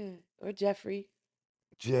 yeah. Or Jeffrey.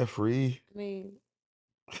 Jeffrey. I mean,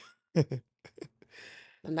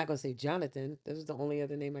 I'm not gonna say Jonathan. This is the only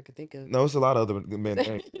other name I could think of. No, it's a lot of other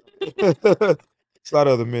men. It's a lot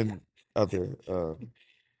of other men out there. I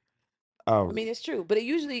Um, mean, it's true, but it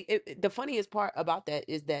usually the funniest part about that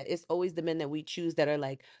is that it's always the men that we choose that are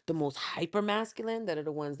like the most hyper masculine that are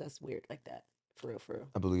the ones that's weird like that. For real, for real.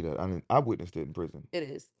 I believe that. I mean, I witnessed it in prison. It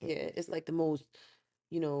is. Yeah, it's like the most,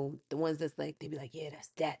 the ones that's like they be like, yeah, that's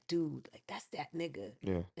that dude, like that's that nigga,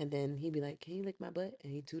 Yeah, and then he'd be like, can you lick my butt?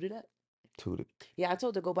 And he tooted up. tooted. Yeah, I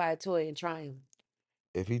told her go buy a toy and try him.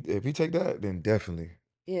 If he take that, then definitely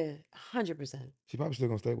Yeah, 100%. she probably still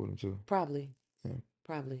gonna stay with him too. Probably, Yeah,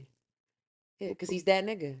 probably. Yeah, because he's that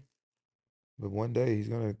nigga. but one day he's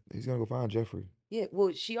gonna go find Jeffrey Yeah.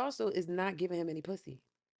 Well, she also is not giving him any pussy.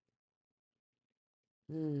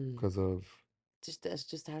 Hmm. because of Just that's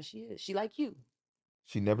just how she is. She like you,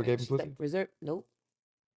 she never right? gave him She's like pussy. reserved. Nope.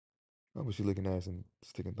 Oh, but she licking ass and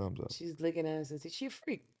sticking thumbs up. She's licking ass and she a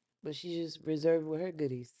freak, but she's just reserved with her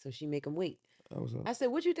goodies, so she make him wait. That was up. I said,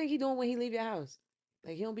 "What you think he doing when he leave your house?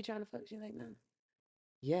 Like he don't be trying to fuck?" She's like, "No."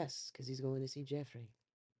 Yes, because he's going to see Jeffrey.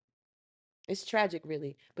 It's tragic,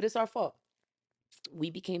 really, but it's our fault. We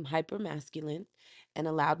became hyper masculine and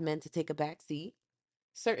allowed men to take a back seat.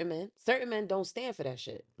 Certain men don't stand for that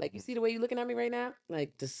shit. Like you see the way you looking at me right now,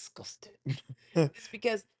 like disgusted. It's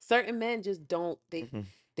because certain men just don't. Mhm,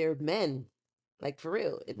 They're men, like for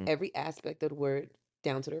real, in mhm. every aspect of the word,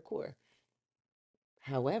 down to their core.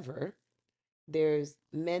 However, there's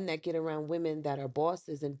men that get around women that are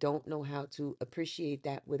bosses and don't know how to appreciate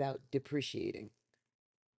that without depreciating.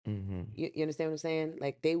 Mhm. You understand what I'm saying?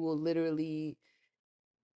 Like they will literally,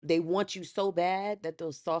 they want you so bad that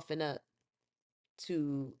they'll soften up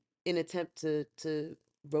to in attempt to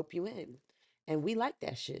rope you in. And we like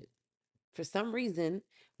that shit. For some reason,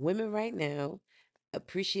 women right now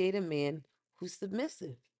appreciate a man who's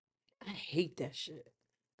submissive. I hate that shit.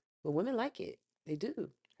 But women like it. They do.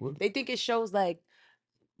 What? They think it shows like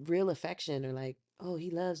real affection or like, oh, he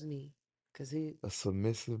loves me. Cause he A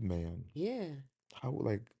submissive man. yeah. How,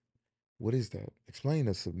 like, what is that? Explain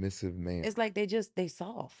a submissive man. It's like they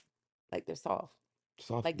soft. Like they're soft.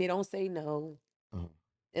 Soft, Like they don't say no uh,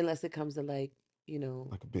 unless it comes to like, you know,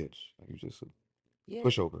 like a bitch. Like you just a yeah,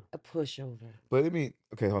 pushover. a pushover. But I mean,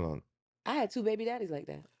 okay, hold on. I had two baby daddies like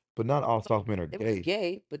that. But not all soft men are They weren't gay.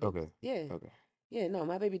 gay, but they, Okay. yeah. Okay. Yeah, no,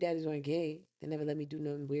 my baby daddies weren't gay. They never let me do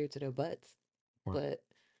nothing weird to their butts. Right. But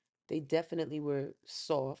they definitely were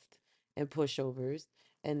soft and pushovers.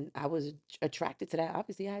 And I was attracted to that.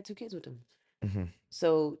 Obviously, I had two kids with them. Mm-hmm.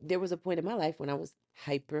 So there was a point in my life when I was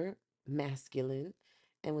hyper masculine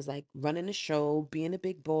and was like running the show, being a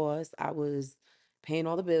big boss. I was paying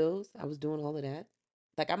all the bills. I was doing all of that.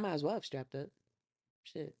 Like I might as well have strapped up.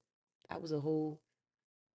 Shit. I was a whole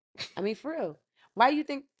I mean, for real. Why you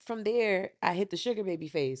think from there I hit the sugar baby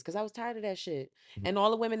phase? Because I was tired of that shit. And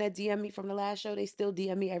all the women that DM me from the last show, they still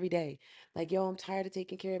DM me every day. Like, yo, I'm tired of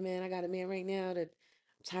taking care of man. I got a man right now that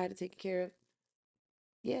I'm tired of taking care of.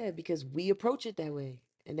 Yeah, because we approach it that way.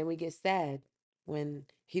 And then we get sad when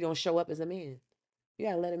he don't show up as a man. You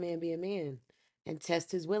gotta let a man be a man and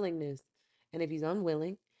test his willingness. And if he's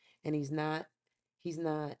unwilling and he's not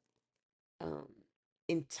um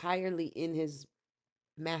entirely in his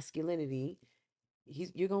masculinity,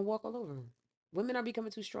 you're gonna walk all over him. Women are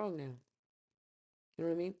becoming too strong now. You know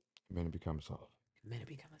what I mean? Men become soft. Men are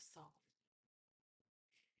becoming soft.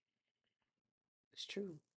 It's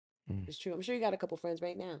true. Mm. It's true. I'm sure you got a couple friends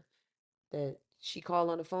right now that she call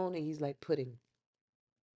on the phone and he's like pudding.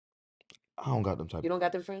 I don't got them type You of don't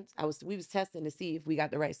got friends. them friends? We was testing to see if we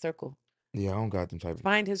got the right circle. Yeah, I don't got them type of.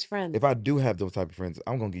 Find his If friends. I do have those type of friends,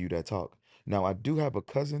 I'm gonna give you that talk. Now, I do have a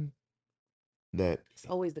cousin that It's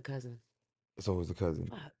always the cousin. it's always a cousin.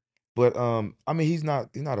 Fuck. But I mean, he's not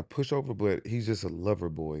a pushover, but he's just a lover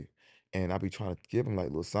boy. And I be trying to give him like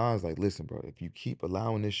little signs, like, listen, bro, if you keep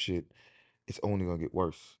allowing this shit, it's only gonna get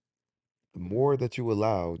worse. The more that you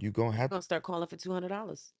allow, you gonna You're have gonna start calling for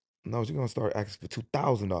 $200. no, you're gonna start asking for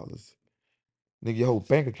 $2,000. Nigga, your whole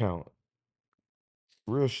bank account.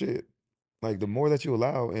 Real shit. Like the more that you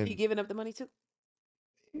allow, He and giving up the money too?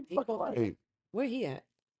 you He fucking right. where he at?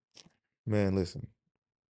 Man, listen,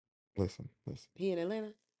 listen, listen, He in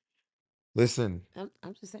Atlanta? listen. I'm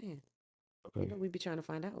just saying. You Okay, know, we be trying to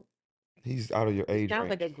find out. he's out of your He age sounds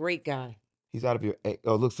like a range. great guy. He's out of your.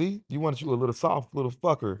 Oh, look, see, you wanted you a little soft little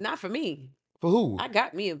fucker. Not for me. For who? I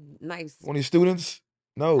got me a nice. One of your students?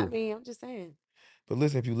 I No. mean, I'm just saying. But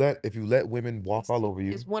listen, if you let women walk all over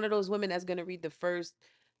It's you, one of those women that's gonna read the first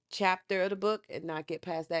chapter of the book and not get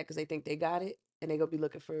past that because they think they got it, and they gonna be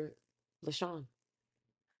looking for LaShawn.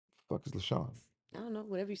 fuck is LaShawn? I don't know,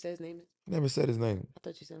 whatever you say his name is. I never said his name. I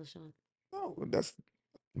thought you said LaShawn. No, that's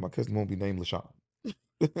my cousin won't be named LaShawn.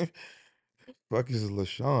 Fuck is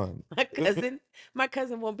LaShawn? My cousin, my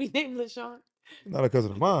cousin won't be named LaShawn. Not a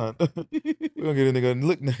cousin of mine. We're gonna get a nigga a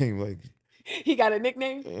nickname like, He got a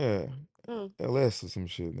nickname. yeah, Mm. LS or some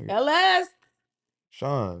shit, nigga. LS.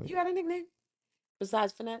 Sean. You got a nickname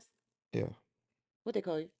besides finesse? Yeah. What they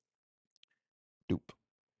call you? Dupe.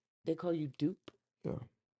 They call you Dupe. Yeah.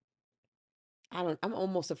 I don't. I'm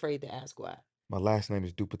almost afraid to ask why. My last name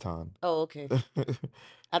is Dupaton. Oh, okay.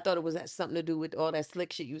 I thought it was that something to do with all that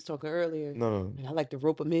slick shit you was talking earlier. No, And I like to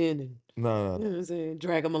rope them in and no, you know what I'm saying,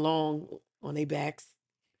 drag them along on their backs,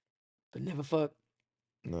 but never fuck.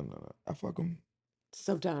 no. I fuck them.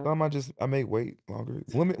 Sometimes. Some I make wait longer.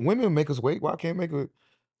 Women make us wait. Why can't make a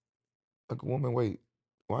woman wait?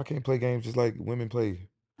 Why I can't play games just like women play?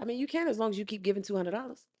 I mean, you can as long as you keep giving $200.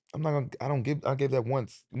 I'm not gonna. I don't give. I gave that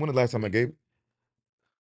once. When the last time I gave?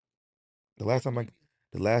 The last time I.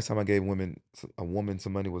 The last time I gave a woman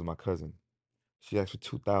some money was my cousin. She asked for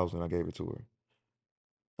 2,000. I gave it to her.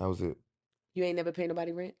 That was it. You ain't never pay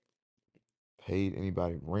nobody rent? Paid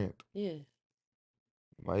anybody rent. Yeah.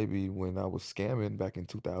 Maybe when I was scamming back in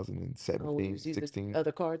Oh, when you 2017, was using 16.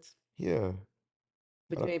 other cards, Yeah.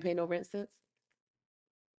 but But you ain't pay no rent since?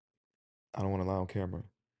 I don't want to lie on camera.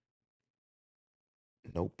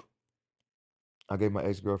 Nope. I gave my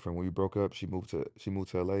ex-girlfriend when we broke up, she moved to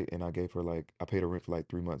LA and I paid her rent for like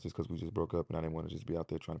 3 months just because we just broke up and I didn't want to just be out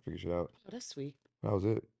there trying to figure shit out. Oh, that's sweet. That was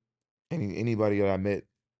it. Anybody that I met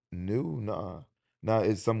new, nah. Now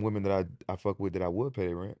it's some women that I fuck with that I would pay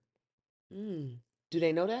their rent. Mm. Do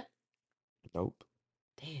they know that? Nope.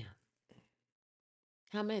 Damn.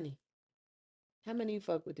 How many? How many you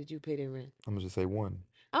fuck with did you pay their rent? I'm gonna just say one.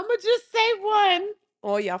 I'm gonna just say one.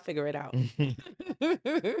 Or y'all figure it out.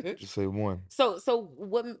 Just say one. So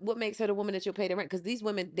what makes her the woman that you'll pay the rent? Because these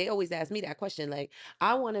women, they always ask me that question. Like,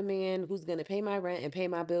 I want a man who's gonna pay my rent and pay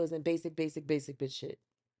my bills and basic bitch shit.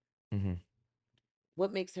 Mm-hmm.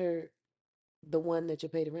 What makes her the one that you'll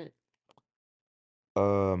pay the rent?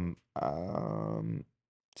 Um, um,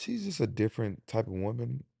 she's just a different type of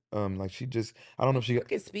woman. Like she just, I don't know if she,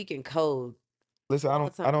 Fucking speaking code listen, all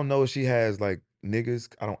the I time. don't know if she has like niggas.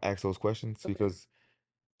 I don't ask those questions Okay. because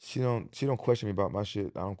she don't question me about my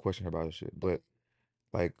shit. I don't question her about her shit. Okay. But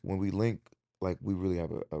like when we link, like we really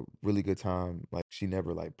have a really good time. Like she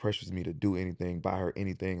never like pressures me to do anything, buy her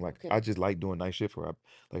anything. Like Okay. I just like doing nice shit for her.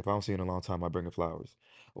 Like if I don't see her in a long time, I bring her flowers,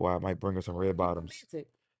 or I might bring her some red You bottoms.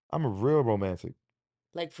 romantic. I'm a real romantic,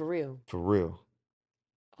 Like for real. for real.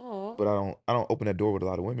 Oh. But I don't open that door with a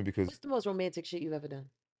lot of women because What's the most romantic shit you've ever done?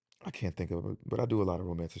 I can't think of it. But I do a lot of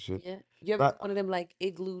romantic shit. Yeah. You ever do Not one of them like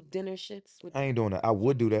igloo dinner shits with I the ain't doing that. I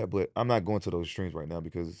would do that, but I'm not going to those extremes right now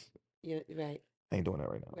because yeah, right, I ain't doing that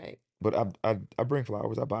right now. right. But I bring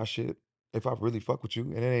flowers. I buy shit if I really fuck with you,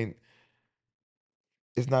 and it ain't.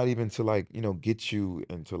 It's not even to like get you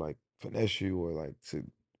and to like finesse you or like to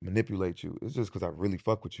manipulate you. It's just because I really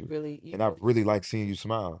fuck with you, Really, you and I really really just like want seeing you to.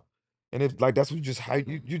 smile. And if like that's what you just how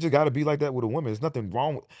you just got to be like that with a woman. There's nothing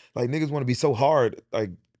wrong with like niggas want to be so hard like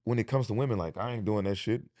when it comes to women. Like I ain't doing that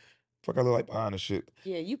shit. Fuck, I look like behind the shit.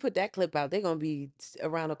 Yeah, you put that clip out, they're gonna be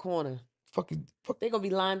around the corner. Fucking fuck. They're gonna be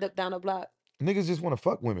lined up down the block. Niggas just want to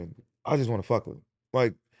fuck women. I just want to fuck her.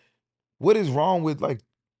 Like, what is wrong with like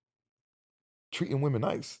treating women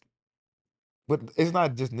nice? But it's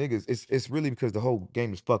not just niggas. It's really because the whole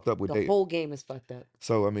game is fucked up with The dating. whole game is fucked up.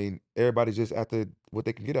 So I mean, everybody's just after what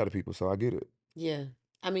they can get out of people. So I get it. Yeah.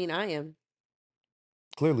 I mean, I am.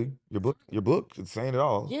 Clearly, your book is saying it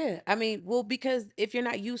all. Yeah. I mean, well, because if you're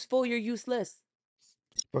not useful, you're useless.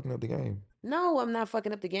 Fucking up the game. No, I'm not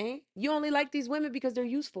fucking up the game. You only like these women because they're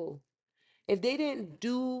useful. If they didn't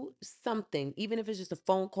do something, even if it's just a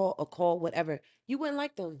phone call, a call, whatever, you wouldn't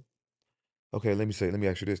like them. Okay, let me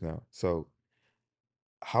ask you this now. So,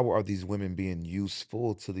 how are these women being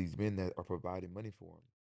useful to these men that are providing money for them?